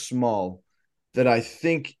so small that I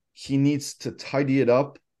think he needs to tidy it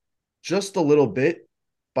up just a little bit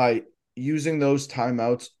by using those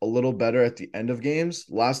timeouts a little better at the end of games.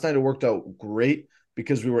 Last night it worked out great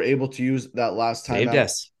because we were able to use that last Saved timeout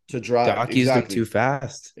us. to drop Doc used them too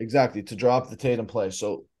fast. to drop the Tatum play.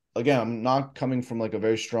 So again, I'm not coming from like a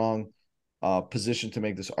very strong position to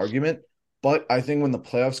make this argument, but I think when the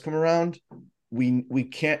playoffs come around, we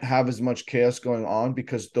can't have as much chaos going on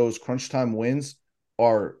because those crunch time wins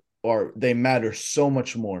are they matter so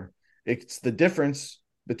much more. It's the difference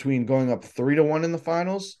between going up 3-1 in the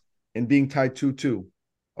finals and being tied 2-2.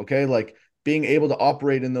 Okay, like being able to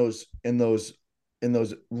operate in those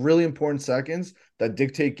really important seconds that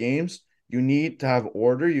dictate games. You need to have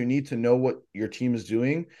order. You need to know what your team is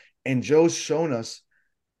doing. And Joe's shown us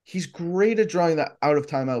he's great at drawing that out of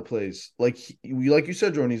timeout plays. Like you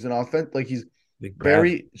said, Jordan, he's an offense. Like he's Big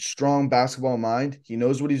Brad. very strong basketball mind. He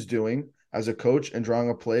knows what he's doing as a coach and drawing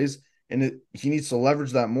up plays. And he needs to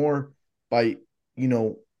leverage that more by, you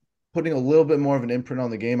know, putting a little bit more of an imprint on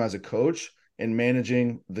the game as a coach and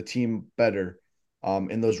managing the team better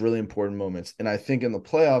in those really important moments. And I think in the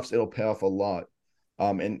playoffs, it'll pay off a lot.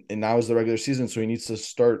 And now is the regular season, so he needs to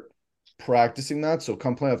start practicing that. So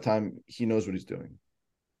come playoff time, he knows what he's doing.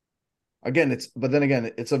 Again,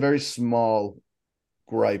 it's a very small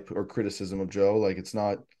gripe or criticism of Joe. Like it's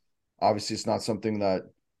not obviously it's not something that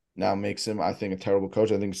now makes him, I think, a terrible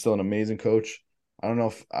coach. I think he's still an amazing coach. I don't know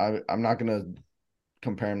if I'm not gonna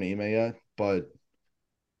compare him to Ime yet, but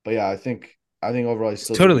yeah, I think overall he It's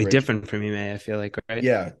still did a totally great. different from you, May, I feel like, right?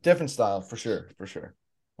 Yeah, different style for sure,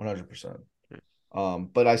 100%.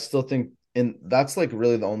 But I still think, and that's like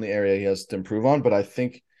really the only area he has to improve on. But I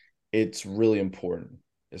think it's really important,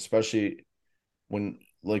 especially when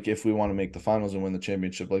like if we want to make the finals and win the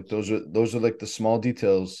championship. Like those are like the small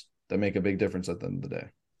details that make a big difference at the end of the day.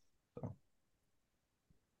 So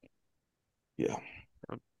yeah,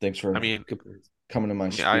 Um, thanks I for mean, Good point. coming to my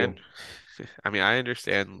I mean, I, spiel. un- I mean, I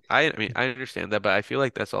understand. I mean, I understand that, but I feel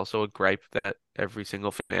like that's also a gripe that every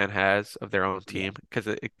single fan has of their own Yeah, team,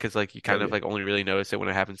 because like you kind could of be, like only really notice it when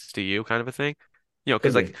it happens to you, kind of a thing. could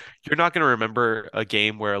Because be. like you're not gonna remember a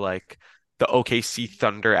game where like the OKC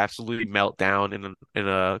Thunder absolutely melt down in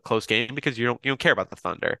a close game because you don't care about the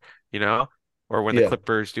Thunder, you know, or when the Yeah,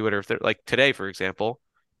 Clippers do it, or if they're like today, for example.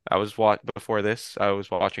 Before this, I was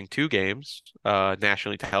watching two games,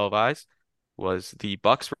 nationally televised was the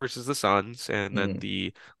Bucks versus the Suns and then mhm.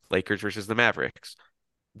 the Lakers versus the Mavericks.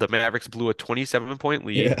 The Mavericks blew a 27-point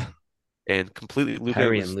lead Yeah, and completely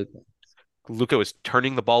Kyrie and Luca. Luka was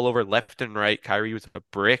turning the ball over left and right. Kyrie was a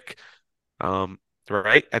brick.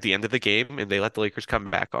 right? At the end of the game, and they let the Lakers come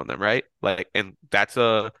back on them, right? Like, and that's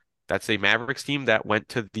a Mavericks team that went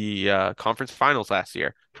to the conference finals last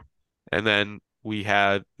year. And then we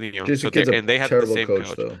had, so Jason they Kidd's a and they had the terrible same coach,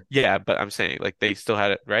 coach. though. Yeah, but I'm saying like they still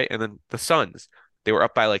had it, right? And then the Suns, they were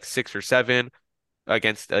up by like 6 or 7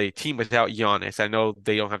 against a team without Giannis. I know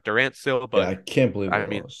they don't have Durant still, Yeah, but I can't believe they I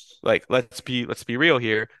mean, lost. like let's be real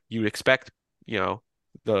here. You expect, you know,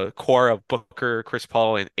 the core of Booker, Chris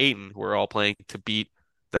Paul, and Ayton, who are all playing to beat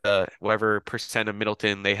the whatever percent of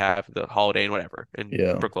Middleton they have, the Holiday and whatever, and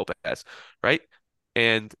Yeah. Brook Lopez, right?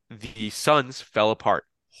 And the Suns fell apart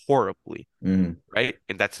horribly, Mm. right?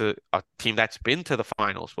 And that's a team that's been to the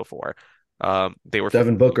finals before. They were,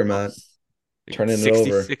 Devin you Booker, know, Matt, turning it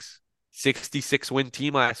over. 66, 66 win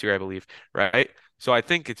team last year, I believe, right? So I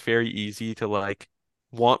think it's very easy to like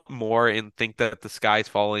want more and think that the sky's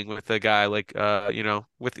falling with a guy like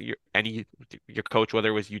with your coach, whether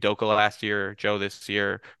it was Udoka last year or Joe this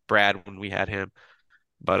year, Brad when we had him.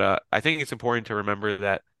 But I think it's important to remember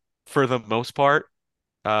that for the most part,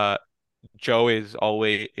 uh Joe is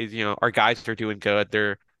always is our guys are doing good.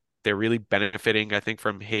 They're really benefiting, I think,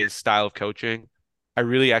 from his style of coaching. I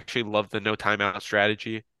really actually love the no timeout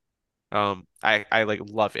strategy. I like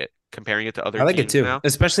love it. Comparing it to I other like it teams too, now,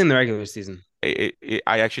 especially in the regular season. I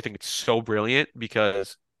actually think it's so brilliant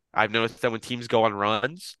because I've noticed that when teams go on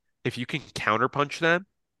runs, if you can counterpunch them,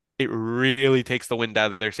 it really takes the wind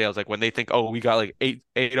out of their sails. Like when they think, oh, we got like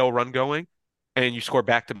 8-0 run going, and you score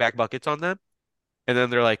back-to-back buckets on them, and then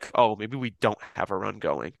they're like, oh, maybe we don't have a run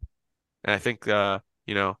going. And I think, I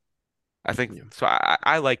think Yeah. so.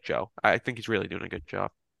 I like Joe. I think he's really doing a good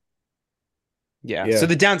job. Yeah. So Yeah.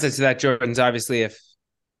 the downside to that, Jordan's obviously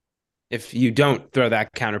if you don't throw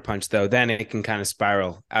that counterpunch though, then it can kind of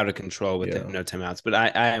spiral out of control with the Yeah. no timeouts. But I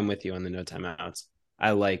am with you on the no timeouts.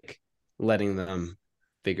 I like letting them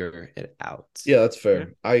figure it out. Yeah, that's Yeah.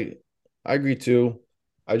 fair. I agree too.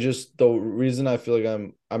 I just the reason I feel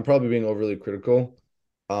like I'm probably being overly critical,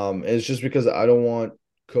 is just because I don't want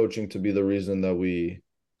coaching to be the reason that we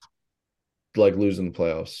like lose in the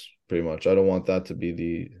playoffs, pretty much. I don't want that to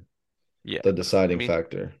be Yeah. the I deciding mean,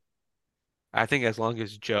 factor. I think as long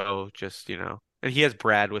as Joe just, and he has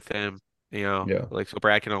Brad with him, Yeah, like so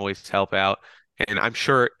Brad can always help out. And I'm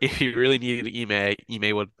sure if he really needed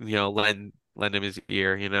Ime would, lend him his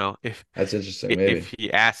ear, that's interesting. if Maybe.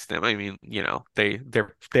 he asked them. I mean,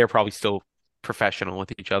 they're probably still professional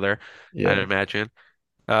with each other, I'd Yeah, imagine.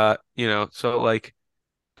 So like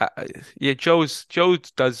yeah, Joe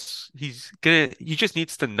does he just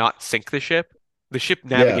needs to not sink the ship. The ship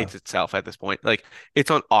yeah, navigates itself at this point. Like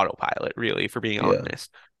it's on autopilot, really, for being yeah.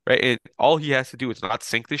 honest. Right? And all he has to do is not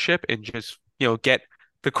sink the ship and just, get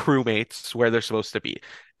the crewmates where they're supposed to be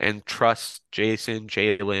and trust Jason,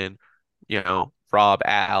 Jalen, Rob,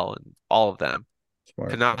 Al, and all of them to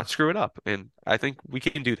Smart. not screw it up. And I think we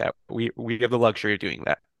can do that. We have the luxury of doing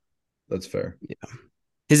that. That's fair.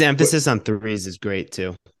 His What? emphasis on threes is great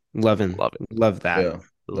too. Love it. Love that. Yeah, that's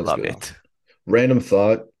Love good. it. Random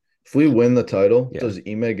thought: if we win the title, Yeah. does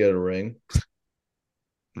Ime get a ring?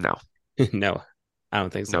 No, No, I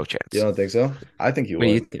don't think no so. You chance. don't think so? I think you What do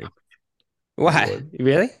you would. think? I think you Why? would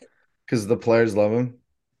Really? because the players love him.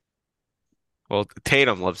 Well,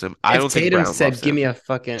 Tatum loves him. I If don't think Tatum Brown said, loves "Give him. me a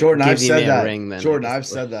fucking, Jordan, I've give me said a that. ring," then I Jordan, guess. I've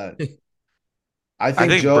said that. I I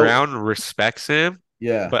think think Joe. Brown respects him,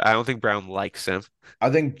 Yeah, but I don't think Brown likes him. I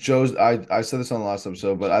think Joe's. I said this on the last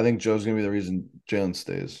episode, but I think Joe's gonna be the reason Jalen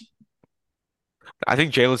stays. I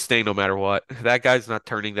think Jalen's staying no matter what. That guy's not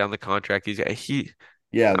turning down the contract.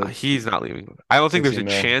 Yeah, Nah, the he's not leaving. I don't think there's 60 a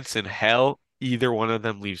mil. chance in hell either one of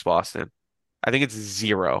them leaves Boston. I think it's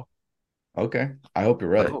zero. Okay, I hope you're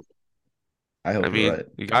right. But I I hope you're mean, right.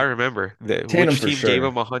 you gotta remember that Tatum which for team gave sure.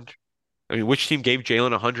 him 100. I mean, which team gave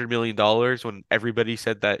Jalen $100 million when everybody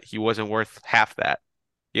said that he wasn't worth half that?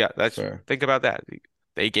 Yeah, that's Fair. think about that.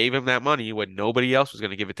 They gave him that money when nobody else was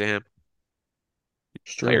going to give it to him.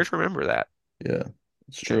 It's true. Players remember that. Yeah,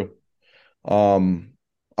 it's Yeah. true. All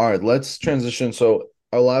right, let's transition. So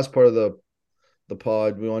our last part of the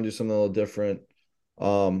pod, we want to do something a little different.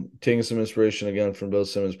 Taking some inspiration again from Bill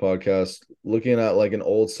Simmons' podcast, looking at like an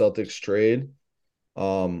old Celtics trade,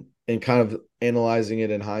 and kind of analyzing it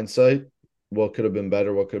in hindsight. What could have been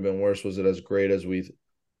better? What could have been worse? Was it as great as we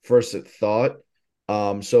first thought?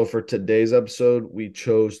 So for today's episode, we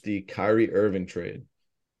chose the Kyrie Irving trade.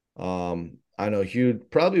 I know huge,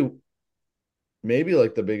 probably maybe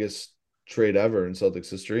like the biggest trade ever in Celtics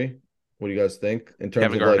history. What do you guys think in terms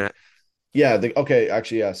Kevin of like, Garnett. yeah, okay,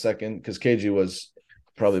 actually, yeah, second because KG was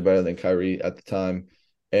probably better than Kyrie at the time.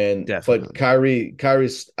 But Definitely.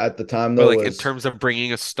 Kyrie's at the time But though like in was terms of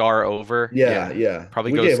bringing a star over, yeah, yeah, yeah.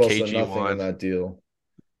 probably We goes gave also KG nothing in one. that deal.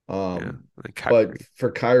 Yeah, and But Kyrie.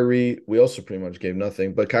 for Kyrie, we also pretty much gave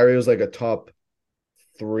nothing. But Kyrie was like a top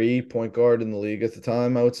 3 point guard in the league at the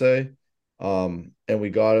time, I would say. And we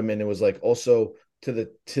got him, and it was like also to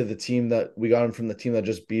the team that we got him from the team that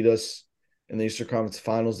just beat us in the Eastern Conference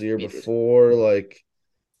Finals the year We did. before. Like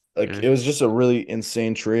Yeah, it was just a really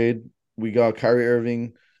insane trade. We got Kyrie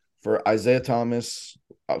Irving for Isaiah Thomas,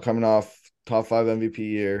 coming off top 5 MVP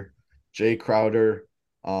year, Jay Crowder,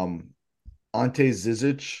 um, Ante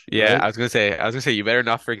Zizic, yeah. right? I was gonna say, you better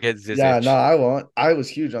not forget Yeah, no, Zizic, I won't. I was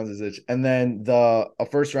huge on Zizic, and then the a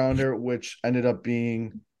first rounder, which ended up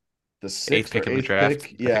being the eighth sixth or pick in the eighth draft.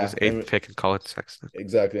 pick. I think it was Yeah, eighth and pick in College Sexton.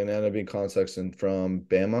 exactly, and it ended up being Colin Sexton from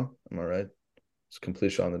Bama. Am I right? It's a complete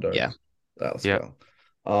shot in the dark. Yeah. Let's Yeah, go.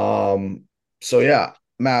 So yeah,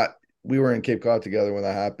 Matt, we were in Cape Cod together when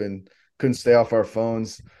that happened. Couldn't stay off our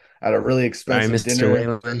phones at a really Sorry, expensive Mr. dinner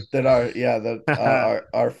Whalen. that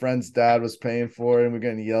our friend's dad was paying for, and we're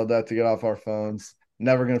getting yelled at to get off our phones.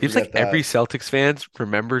 Never gonna seems like forget every that. Celtics fans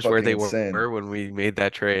remembers where Fucking they insane. were when we made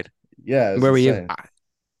that trade. Yeah, it's Where were you? insane.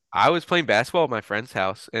 I was playing basketball at my friend's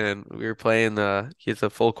house and we were playing he has a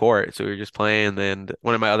full court, so we were just playing and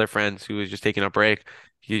one of my other friends who was just taking a break,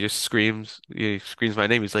 he screams my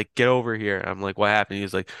name. He's like, "Get over here." I'm like, "What happened?"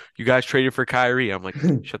 He's like, "You guys traded for Kyrie." I'm like,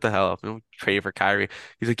 "Shut the hell up. You traded for Kyrie."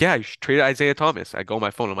 He's like, "Yeah, you should trade Isaiah Thomas." I go on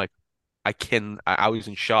my phone. I'm like, I was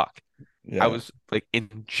in shock. I Yeah, was like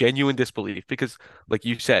in genuine disbelief because like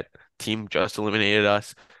you said, team just eliminated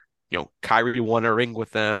us. Kyrie won a ring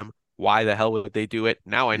with them. Why the hell would they do it?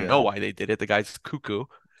 Now I know yeah, why they did it. The guy's cuckoo.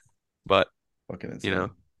 But, fucking you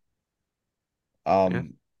know, insane. yeah.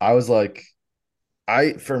 I was like,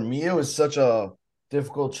 I for me it was such a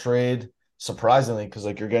difficult trade, surprisingly, because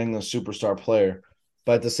like you're getting the superstar player,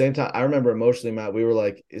 but at the same time, I remember emotionally, Matt, we were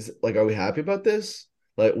like, is like, are we happy about this?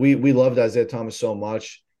 Like we loved Isaiah Thomas so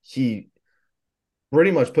much. He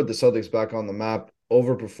pretty much put the Celtics back on the map,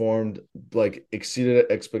 overperformed, like exceeded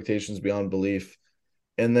expectations beyond belief.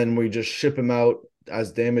 And then we just ship him out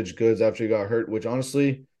as damaged goods after he got hurt, which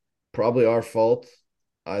honestly, probably our fault.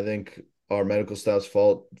 I think our medical staff's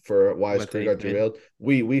fault for why his What career they got did. derailed.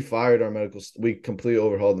 We fired our we completely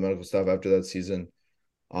overhauled the medical staff after that season.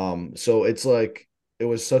 So it's like it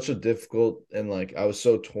was such a difficult and like I was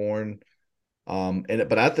so torn.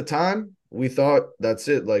 But at the time we thought that's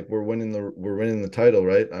it. Like we're winning the title,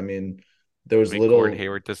 right? I mean, there I was mean, Gordon little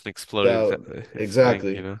Hayward doesn't explode doubt his thing,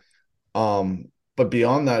 exactly. But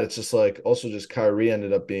beyond that, it's just like also just Kyrie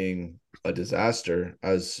ended up being a disaster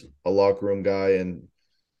as a locker room guy and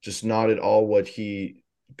just not at all what he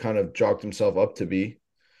kind of chalked himself up to be.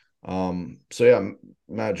 So yeah,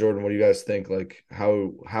 Matt Jordan, what do you guys think? Like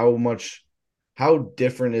how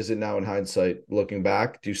different is it now in hindsight looking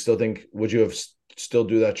back? Do you still think would you have still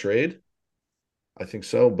do that trade? I think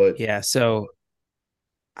so, but Yeah. So,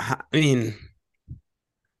 I mean,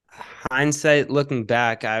 hindsight looking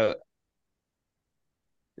back,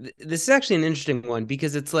 this is actually an interesting one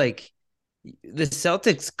because it's like the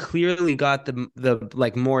Celtics clearly got the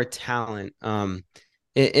like more talent. And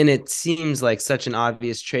it seems like such an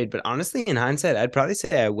obvious trade, but honestly, in hindsight, I'd probably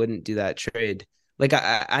say I wouldn't do that trade. Like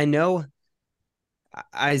I know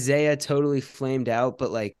Isaiah totally flamed out,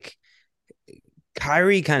 but like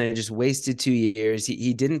Kyrie kind of just wasted 2 years.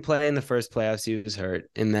 He didn't play in the first playoffs. He was hurt.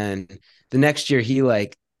 And then the next year he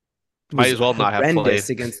like might was as well not have played. horrendous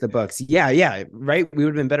against the Bucks. Yeah, yeah, right. We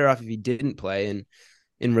would have been better off if he didn't play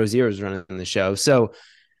and Rozier was running the show. So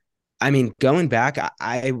I mean, going back,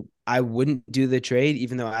 I wouldn't do the trade,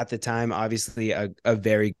 even though at the time, obviously a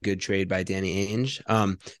very good trade by Danny Ainge.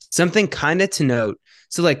 Something kind of to note.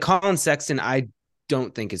 So like Colin Sexton, I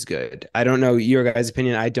don't think is good. I don't know your guys'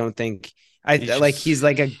 opinion. I don't think I He's like just, he's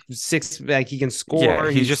like a six, like he can yeah, score.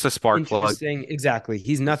 he's He's just a spark plug. interesting. Exactly.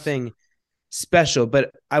 He's He's, nothing special.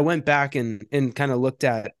 But I went back and kind of looked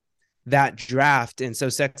at that draft. And so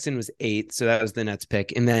Sexton was 8. So that was the Nets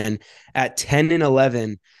pick. And then at 10 and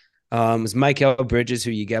 11, was Michael Bridges,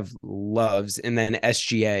 who you give loves, and then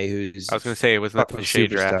SGA, I who's was gonna say, wasn't that fucking the Shea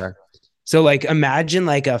draft? superstar. So like imagine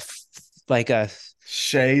like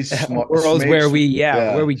Shea a smart world where where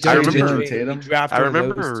yeah, we I don't Shea do the remember, Jalen trade and we Tatum. draft I one of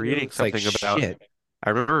those remember two. reading It's like something about, shit. I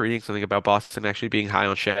remember reading something about Boston actually being high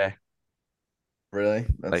on Shea, Really?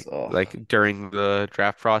 That's like during the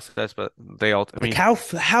draft process, but I Like mean,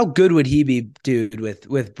 how good would he be, dude,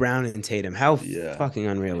 with Brown and Tatum? How yeah. fucking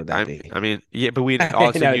unreal would that be? I mean, yeah, but we I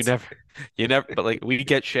also know it's you never, but like we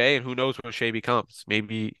get Shea, and who knows what Shea becomes?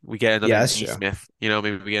 Maybe we get another yeah, that's true. Neesmith,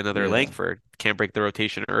 maybe we get another Yeah. Langford. Can't break the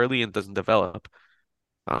rotation early and doesn't develop.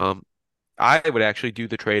 Um, I would actually do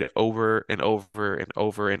the trade over and over and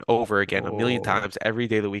over and over again a million Oh, times every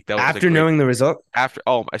day of the week. That was a After great knowing the result, after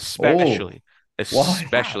oh, especially why?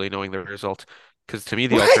 how? knowing the result. Because to me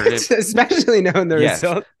the What? alternative, Especially knowing the yes,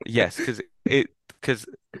 result. yes, because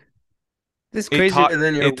This is it crazier taught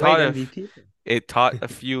than your it white taught a MVP. it taught a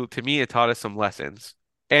few to me it taught us some lessons,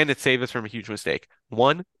 and it saved us from a huge mistake.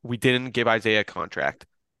 One, we didn't give Isaiah a contract.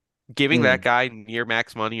 Giving that Mm. guy near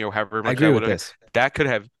max money or however I much agree that with would have this. that could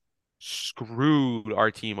have screwed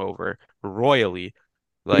our team over royally.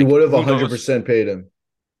 We Like would have who knows? 100% paid him.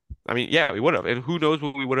 I mean, yeah, we would have, and who knows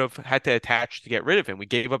what we would have had to attach to get rid of him. We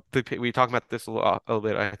gave up we were talking about this a little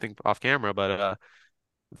bit, I think, off camera, but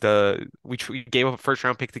we gave up a first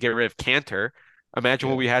round pick to get rid of Cantor. Imagine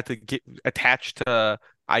what Yeah. we had to get attached to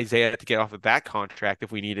Isaiah to get off of that contract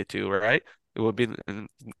if we needed to, right? It would have been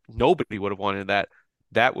nobody would have wanted that.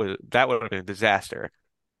 That would have been a disaster.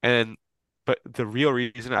 And but the real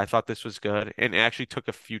reason I thought this was good, and it actually took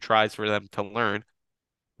a few tries for them to learn,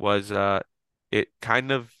 was it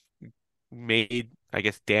kind of made, I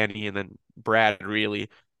guess, Danny and then Brad really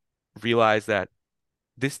realize that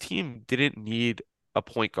this team didn't need a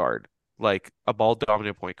point guard, like a ball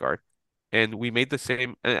dominant point guard. And we made the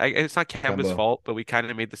same, and it's not Kemba's Kemba. fault, but we kind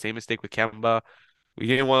of made the same mistake with Kemba. We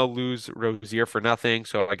didn't want to lose Rozier for nothing.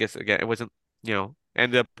 So I guess, again, it wasn't,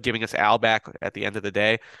 ended up giving us Al back at the end of the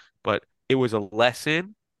day. But it was a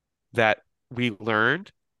lesson that we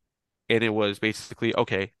learned. And it was basically,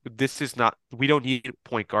 okay, we don't need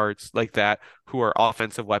point guards like that who are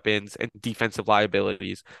offensive weapons and defensive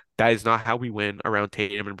liabilities. That is not how we win around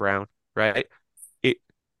Tatum and Brown, right? It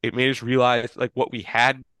it made us realize like what we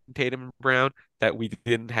had in Tatum and Brown, that we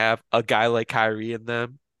didn't have a guy like Kyrie in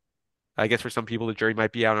them. I guess for some people the jury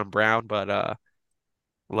might be out on Brown, but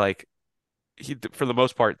like for the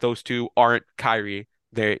most part, those two aren't Kyrie.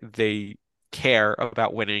 They care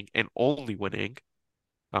about winning and only winning,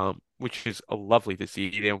 which is a lovely to see.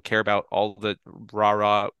 They don't care about all the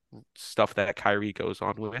rah-rah stuff that Kyrie goes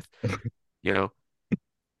on with, you know.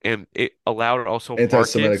 And it allowed also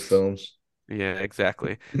Anti-Semitic Marcus, films. yeah,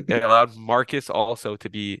 exactly. It allowed Marcus also to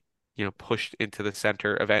be, pushed into the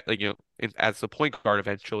center event, like, as the point guard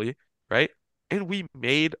eventually, right? And we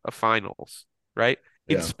made a finals, right?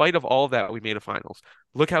 In Yeah. spite of all of that, we made a finals.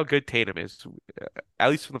 Look how good Tatum is. At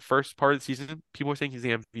least from the first part of the season, people are saying he's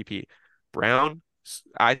the MVP. Brown,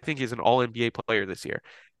 I think, is an all NBA player this year.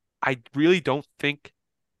 I really don't think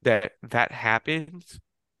that that happens,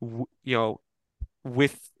 you know,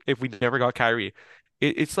 with if we never got Kyrie.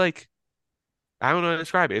 It's like, I don't know how to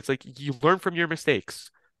describe it. It's like you learn from your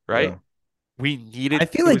mistakes, right? Yeah. We I needed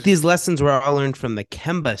feel it like was these lessons were all learned from the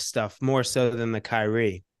Kemba stuff more so than the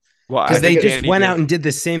Kyrie. well, I I Because they think think it, just Danny went did. out and did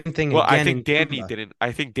the same thing Well, again in Kemba.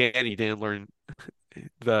 I think Danny didn't learn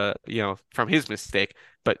from his mistake,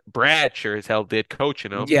 but Brad sure as hell did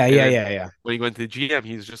coaching him. Yeah, And yeah, then yeah, yeah. when he went to the GM,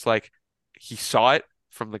 he's just like he saw it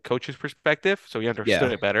from the coach's perspective, so he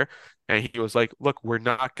understood Yeah. it better. And he was like, "Look, we're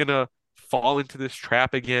not gonna fall into this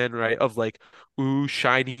trap again, right? Of like, ooh,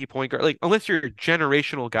 shiny point guard. Like, unless you're a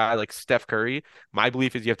generational guy like Steph Curry, my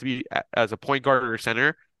belief is you have to be as a point guard or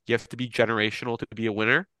center, you have to be generational to be a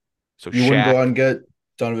winner. So you wouldn't go Shaq, out and get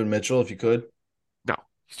Donovan Mitchell if you could. no,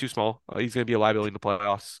 he's too small. He's going to be a liability in the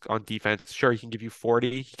playoffs on defense. Sure, he can give you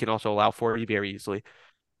 40. He can also allow 40 very easily.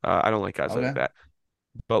 I don't like guys like Okay. that.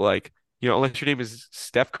 But like, unless your name is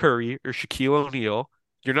Steph Curry or Shaquille O'Neal,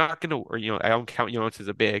 you're not gonna, or I don't count Giannis as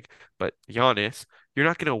a big, but Giannis, you're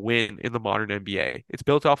not gonna win in the modern NBA. It's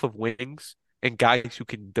built off of wings and guys who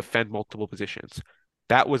can defend multiple positions.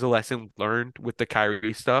 That was a lesson learned with the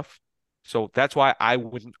Kyrie stuff. So that's why I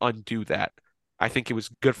wouldn't undo that. I think it was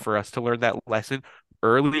good for us to learn that lesson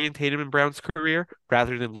early in Tatum and Brown's career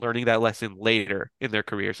rather than learning that lesson later in their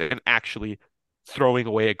careers and actually throwing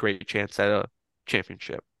away a great chance at a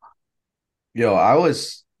championship. Yo, I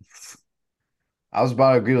was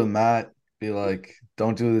about to agree with Matt. Be like,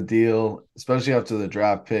 don't do the deal, especially after the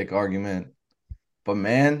draft pick argument. But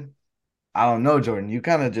man, I don't know, Jordan. You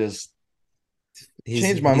kind of just He's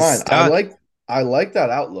changed my he's mind. stuck. I like that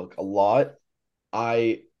outlook a lot.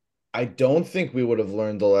 I I don't think we would have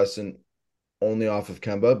learned the lesson only off of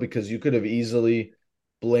Kemba because you could have easily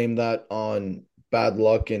blamed that on bad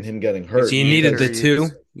luck and him getting So hurt you needed the because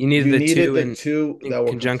two. Injuries. You needed you the needed two the two in that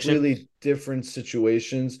were conjunction. completely different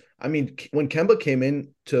situations. I mean, when Kemba came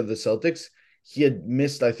in to the Celtics, he had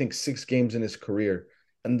missed, I think, 6 games in his career.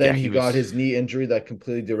 And Yeah, then he he got was. his knee injury that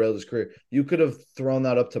completely derailed his career. You could have thrown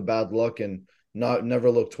that up to bad luck and not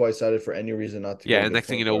never looked twice at it for any reason not to Yeah, go and get next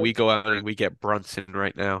thing you point know, we guards. go out and we get Brunson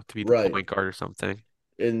right now to be the Right. point guard or something.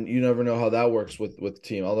 And you never know how that works with the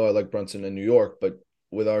team. Although I like Brunson in New York, but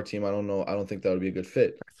with our team, I don't know. I don't think that would be a good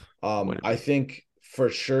fit. Wouldn't I be. think for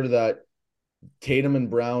sure that Tatum and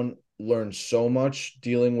Brown learned so much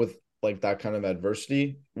dealing with like that kind of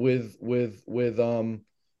adversity with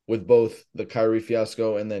both the Kyrie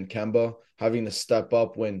fiasco and then Kemba having to step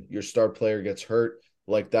up when your star player gets hurt,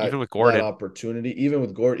 like Even that with that Gordon, opportunity. Even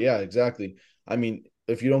with Gordon, yeah, exactly. I mean,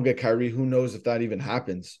 if you don't get Kyrie, who knows if that even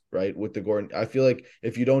happens, right? With the Gordon, I feel like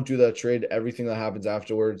if you don't do that trade, everything that happens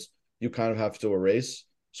afterwards, you kind of have to erase.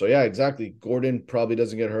 So yeah, exactly. Gordon probably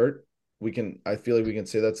doesn't get hurt. I feel like we can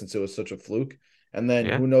say that since it was such a fluke. And then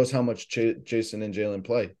yeah. who knows how much Jason and Jalen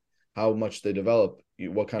play, how much they develop,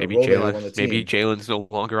 what kind of Maybe role they have on the Maybe team. Jalen's no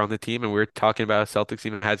longer on the team, and we're talking about Celtics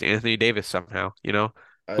even has Anthony Davis somehow.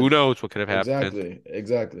 I Who knows what could have happened?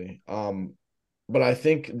 exactly. But I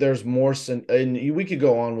think there's more, and we could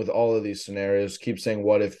go on with all of these scenarios. Keep saying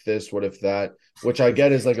what if this, what if that, which I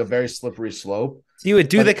get is like a very slippery slope. So you would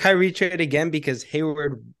do the But Kyrie trade again because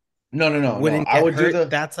Hayward no. wouldn't get hurt.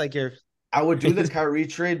 That's like your I would do the Kyrie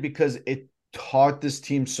trade because it taught this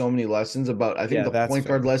team so many lessons about. I think yeah, the that's point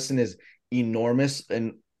guard fair. lesson is enormous,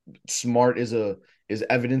 and Smart is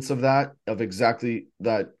evidence of that, of exactly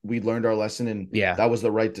that we learned our lesson and Yeah. that was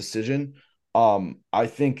the right decision. I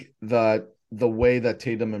think that the way that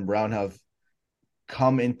Tatum and Brown have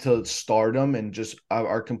come into stardom and just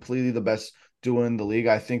are completely the best duo in the league,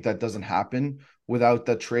 I think that doesn't happen without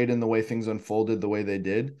the trade and the way things unfolded the way they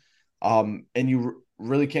did. And you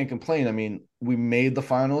really can't complain. I mean, we made the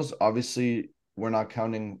finals. Obviously, we're not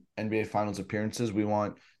counting NBA finals appearances. We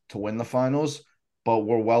want to win the finals, but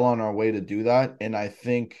we're well on our way to do that. And I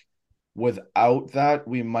think without that,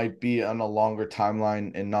 we might be on a longer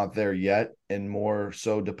timeline and not there yet, and more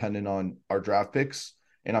so dependent on our draft picks.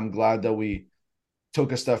 And I'm glad that we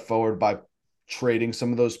took a step forward by trading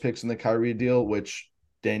some of those picks in the Kyrie deal, which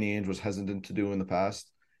Danny Ainge was hesitant to do in the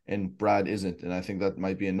past, and Brad isn't. And I think that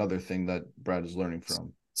might be another thing that Brad is learning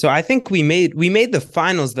from. So I think we made the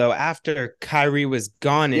finals though after Kyrie was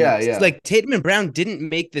gone, and Yeah, yeah. like Tatum and Brown didn't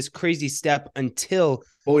make this crazy step Well,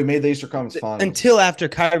 we made the Eastern Conference Finals. until after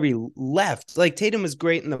Kyrie left. Like Tatum was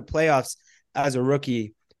great in the playoffs as a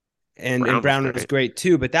rookie, and Brown was Brown was great. great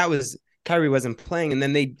too. But that was Kyrie wasn't playing, and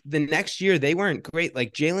then the next year they weren't great.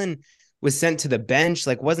 Like Jalen was sent to the bench,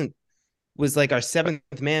 like was like our seventh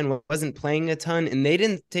man, wasn't playing a ton, and they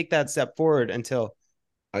didn't take that step forward until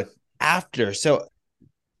I after. So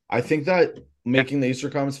I think that Yeah, making the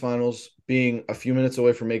Eastern Conference Finals, being a few minutes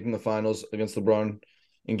away from making the finals against LeBron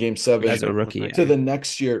in Game as Seven, a was rookie, nice. to yeah, the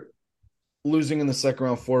next year losing in the second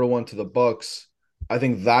round 4-1 to the Bucks, I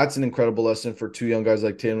think that's an incredible lesson for two young guys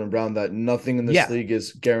like Tatum and Brown that nothing in this yeah, league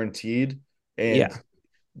is guaranteed. And yeah,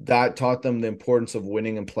 that taught them the importance of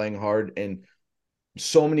winning and playing hard and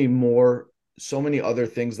so many more, so many other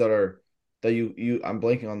things that are that you I'm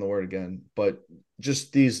blanking on the word again, but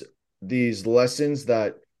just these lessons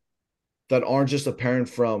that aren't just apparent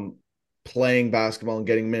from playing basketball and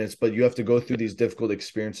getting minutes, but you have to go through these difficult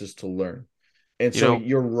experiences to learn. And You so know,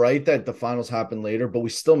 you're right that the finals happened later, but we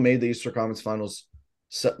still made the Eastern Conference Finals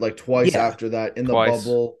like twice yeah. after that in the twice.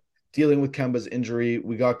 bubble, dealing with Kemba's injury.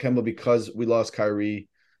 We got Kemba because we lost Kyrie.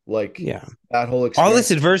 Like Yeah. that whole All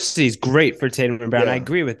this experience. adversity is great for Tatum and Brown. I Yeah.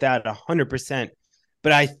 agree with that 100%.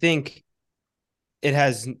 But I think it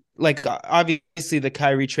has, like, obviously the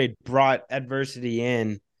Kyrie trade brought adversity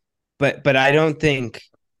in, but I don't think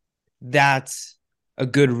that's a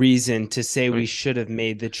good reason to say I mean, we should have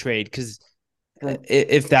made the trade, because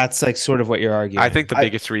if that's like sort of what you're I arguing. think the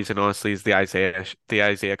biggest reason, honestly, is the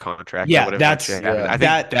Isaiah contract that Yeah, would have that's eventually happened. Yeah. I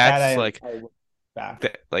think that that's like I look back.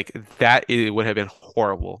 that it would have been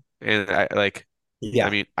horrible. And I Yeah.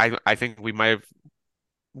 mean, I think we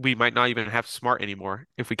might not even have Smart anymore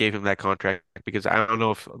if we gave him that contract because I don't know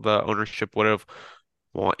if the ownership would have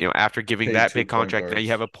after giving Paid that two big point contract, now you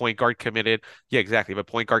have guards. a point guard committed. Yeah, exactly. You have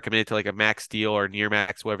a point guard committed to like a max deal or near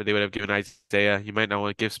max, whatever they would have given Isaiah. You might not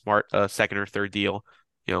want to give Smart a second or third deal.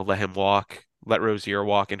 Let him walk, let Rozier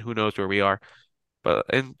walk, and who knows where we are. But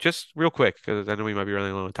and just real quick, because I know we might be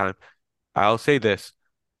running low on time. I'll say this: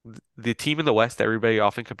 the team in the West that everybody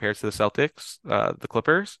often compares to the Celtics, the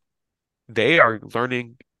Clippers, they are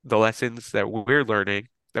learning the lessons that we're learning,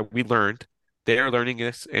 that we learned. They are learning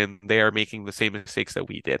this and they are making the same mistakes that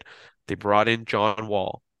we did. They brought in John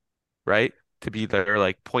Wall, right? To be their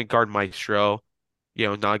like point guard maestro,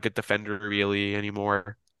 not a good defender really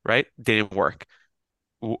anymore, right? Didn't work.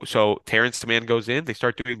 So Terrence Mann goes in, they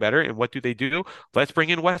start doing better, and what do? Let's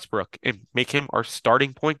bring in Westbrook and make him our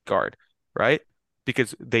starting point guard, right?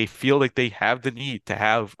 Because they feel like they have the need to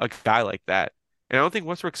have a guy like that. And I don't think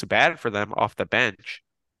Westbrook's bad for them off the bench,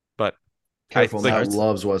 but I Careful, like Matt Starts.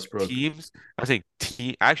 loves Westbrook. teams. I think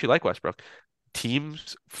I actually like Westbrook.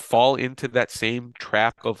 teams fall into that same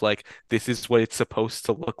trap of like, this is what it's supposed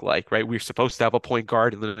to look like, right? We're supposed to have a point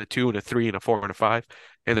guard and then a two and a three and a four and a five,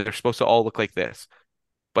 and they're supposed to all look like this.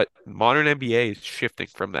 But modern NBA is shifting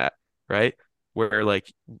from that, right? Where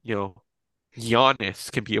like, you know,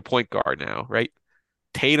 Giannis can be a point guard now, right?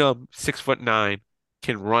 Tatum, 6'9",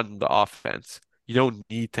 can run the offense. You don't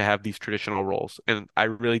need to have these traditional roles. And I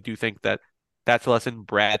really do think that that's a lesson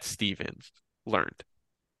Brad Stevens learned,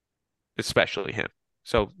 especially him.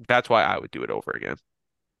 So that's why I would do it over again.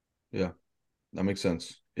 Yeah, that makes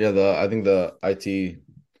sense. Yeah, I think the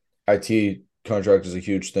IT contract is a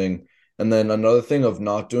huge thing. And then another thing of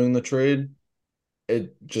not doing the trade,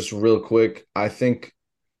 it just real quick, I think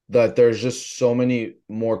that there's just so many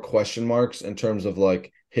more question marks in terms of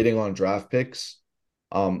like hitting on draft picks.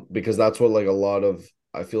 Because that's what like a lot of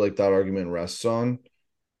I feel like that argument rests on.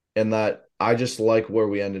 And that I just like where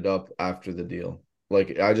we ended up after the deal.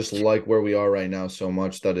 Like I just like where we are right now so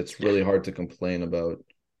much that it's Yeah, really hard to complain about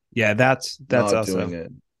Yeah, that's not doing also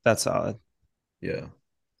it. that's solid. Yeah.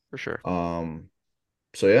 for sure.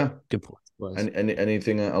 So yeah. Good point. Was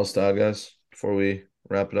Anything else to add, guys, before we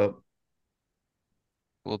wrap it up?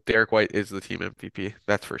 Well, Derek White is the team MVP.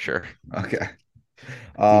 That's for sure. Okay.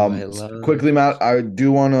 D White love. Quickly, Matt, I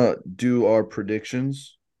do want to do our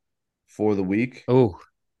predictions for the week. Oh,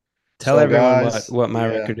 tell So, everyone guys, what my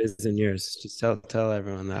yeah, record is in yours. Just tell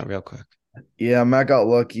everyone that real quick. yeah, Matt got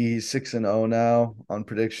lucky. He's 6-0 now on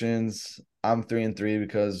predictions. I'm 3-3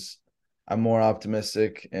 because I'm more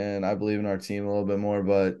optimistic and I believe in our team a little bit more,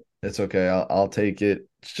 but it's okay. I'll take it.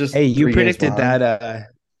 It's just Hey, you 3 games predicted behind. that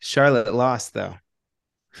Charlotte lost though.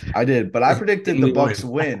 I did, but I predicted And the we Bucks won.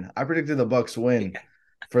 win. I predicted the Bucks win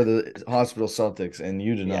for the Hospital Celtics, and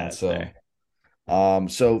you did Yeah, not. that's So, fair.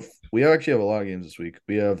 we actually have a lot of games this week.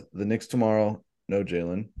 We have the Knicks tomorrow, no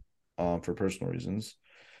Jalen, for personal reasons.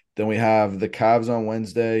 Then we have the Cavs on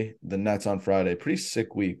Wednesday, the Nets on Friday. Pretty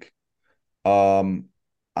sick week. Um,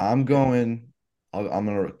 I'm going. I'm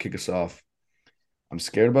gonna kick us off. I'm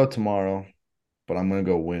scared about tomorrow, but I'm gonna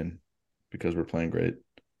go win because we're playing great.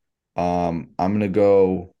 I'm gonna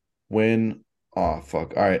go win. Oh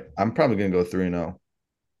fuck. All right. I'm probably gonna go 3-0.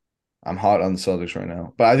 I'm hot on the Celtics right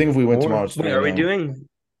now. But I think if we win tomorrow, More. it's Wait, 3 are we 0. doing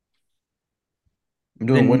I'm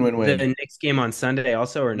doing win win the win. next game on Sunday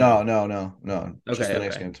also or no? No, no, no, no. Just Okay, the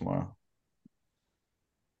next okay. game tomorrow.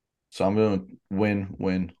 So I'm doing win,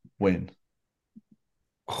 win, win.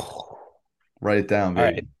 Oh, Write it down, all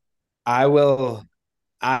right. baby. I will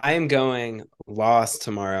I am going loss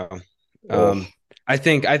tomorrow. Oh, Um, I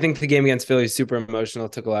think the game against Philly is super emotional.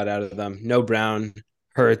 Took a lot out of them. No Brown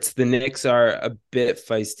hurts. The Knicks are a bit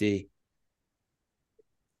feisty,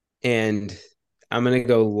 and I'm gonna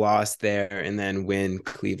go loss there and then win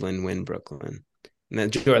Cleveland, win Brooklyn. And then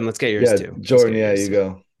Jordan, let's get yours yeah, too. Let's Jordan. get Yeah, yours you too.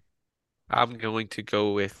 go. I'm going to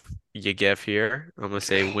go with Yegev here. I'm going to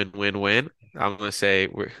say win, win, win. I'm going to say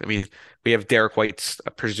I mean, we have Derek White's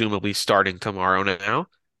presumably starting tomorrow now.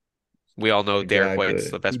 We all know Derek White's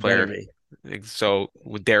Exactly. the He best better player. be. So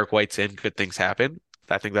when Derek White's in, good things happen.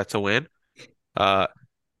 I think that's a win. Uh,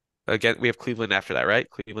 Again, we have Cleveland after that, right?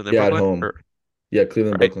 Cleveland and Yeah, at Brooklyn, home. or Yeah,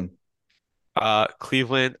 Cleveland, right? Brooklyn.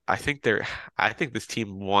 Cleveland. I think this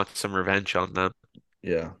team wants some revenge on them,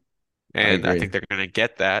 Yeah, I and I agree. think they're going to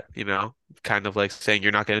get that. You know, kind of like saying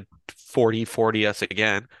you're not going to 40-40 us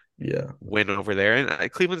again. Yeah. Win over there.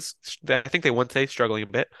 And Cleveland's, I think they won today, struggling a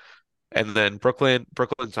bit. And then Brooklyn's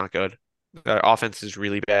not good. Their offense is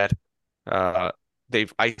really bad. Uh,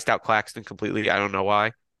 they've iced out Claxton completely. I don't know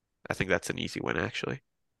why. I think that's an easy win, actually.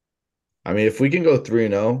 I mean, if we can go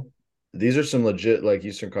 3-0, these are some legit like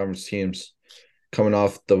Eastern Conference teams coming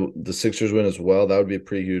off the Sixers win as well. That would be a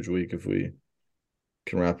pretty huge week if we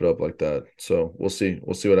can wrap it up like that. So we'll see.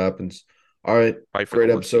 We'll see what happens. All right. Fight for the Great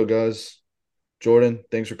one episode, seed. guys. Jordan,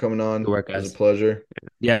 thanks for coming Good on. work, It was a guys. pleasure.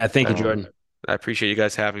 Yeah, thank I, you, Jordan. I appreciate you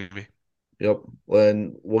guys having me. Yep.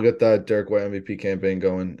 And we'll get that Derek White MVP campaign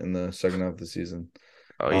going in the second half of the season.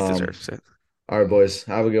 Oh, he Um, deserves it. all right, boys.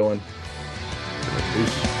 Have a good one. All right.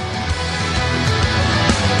 Peace.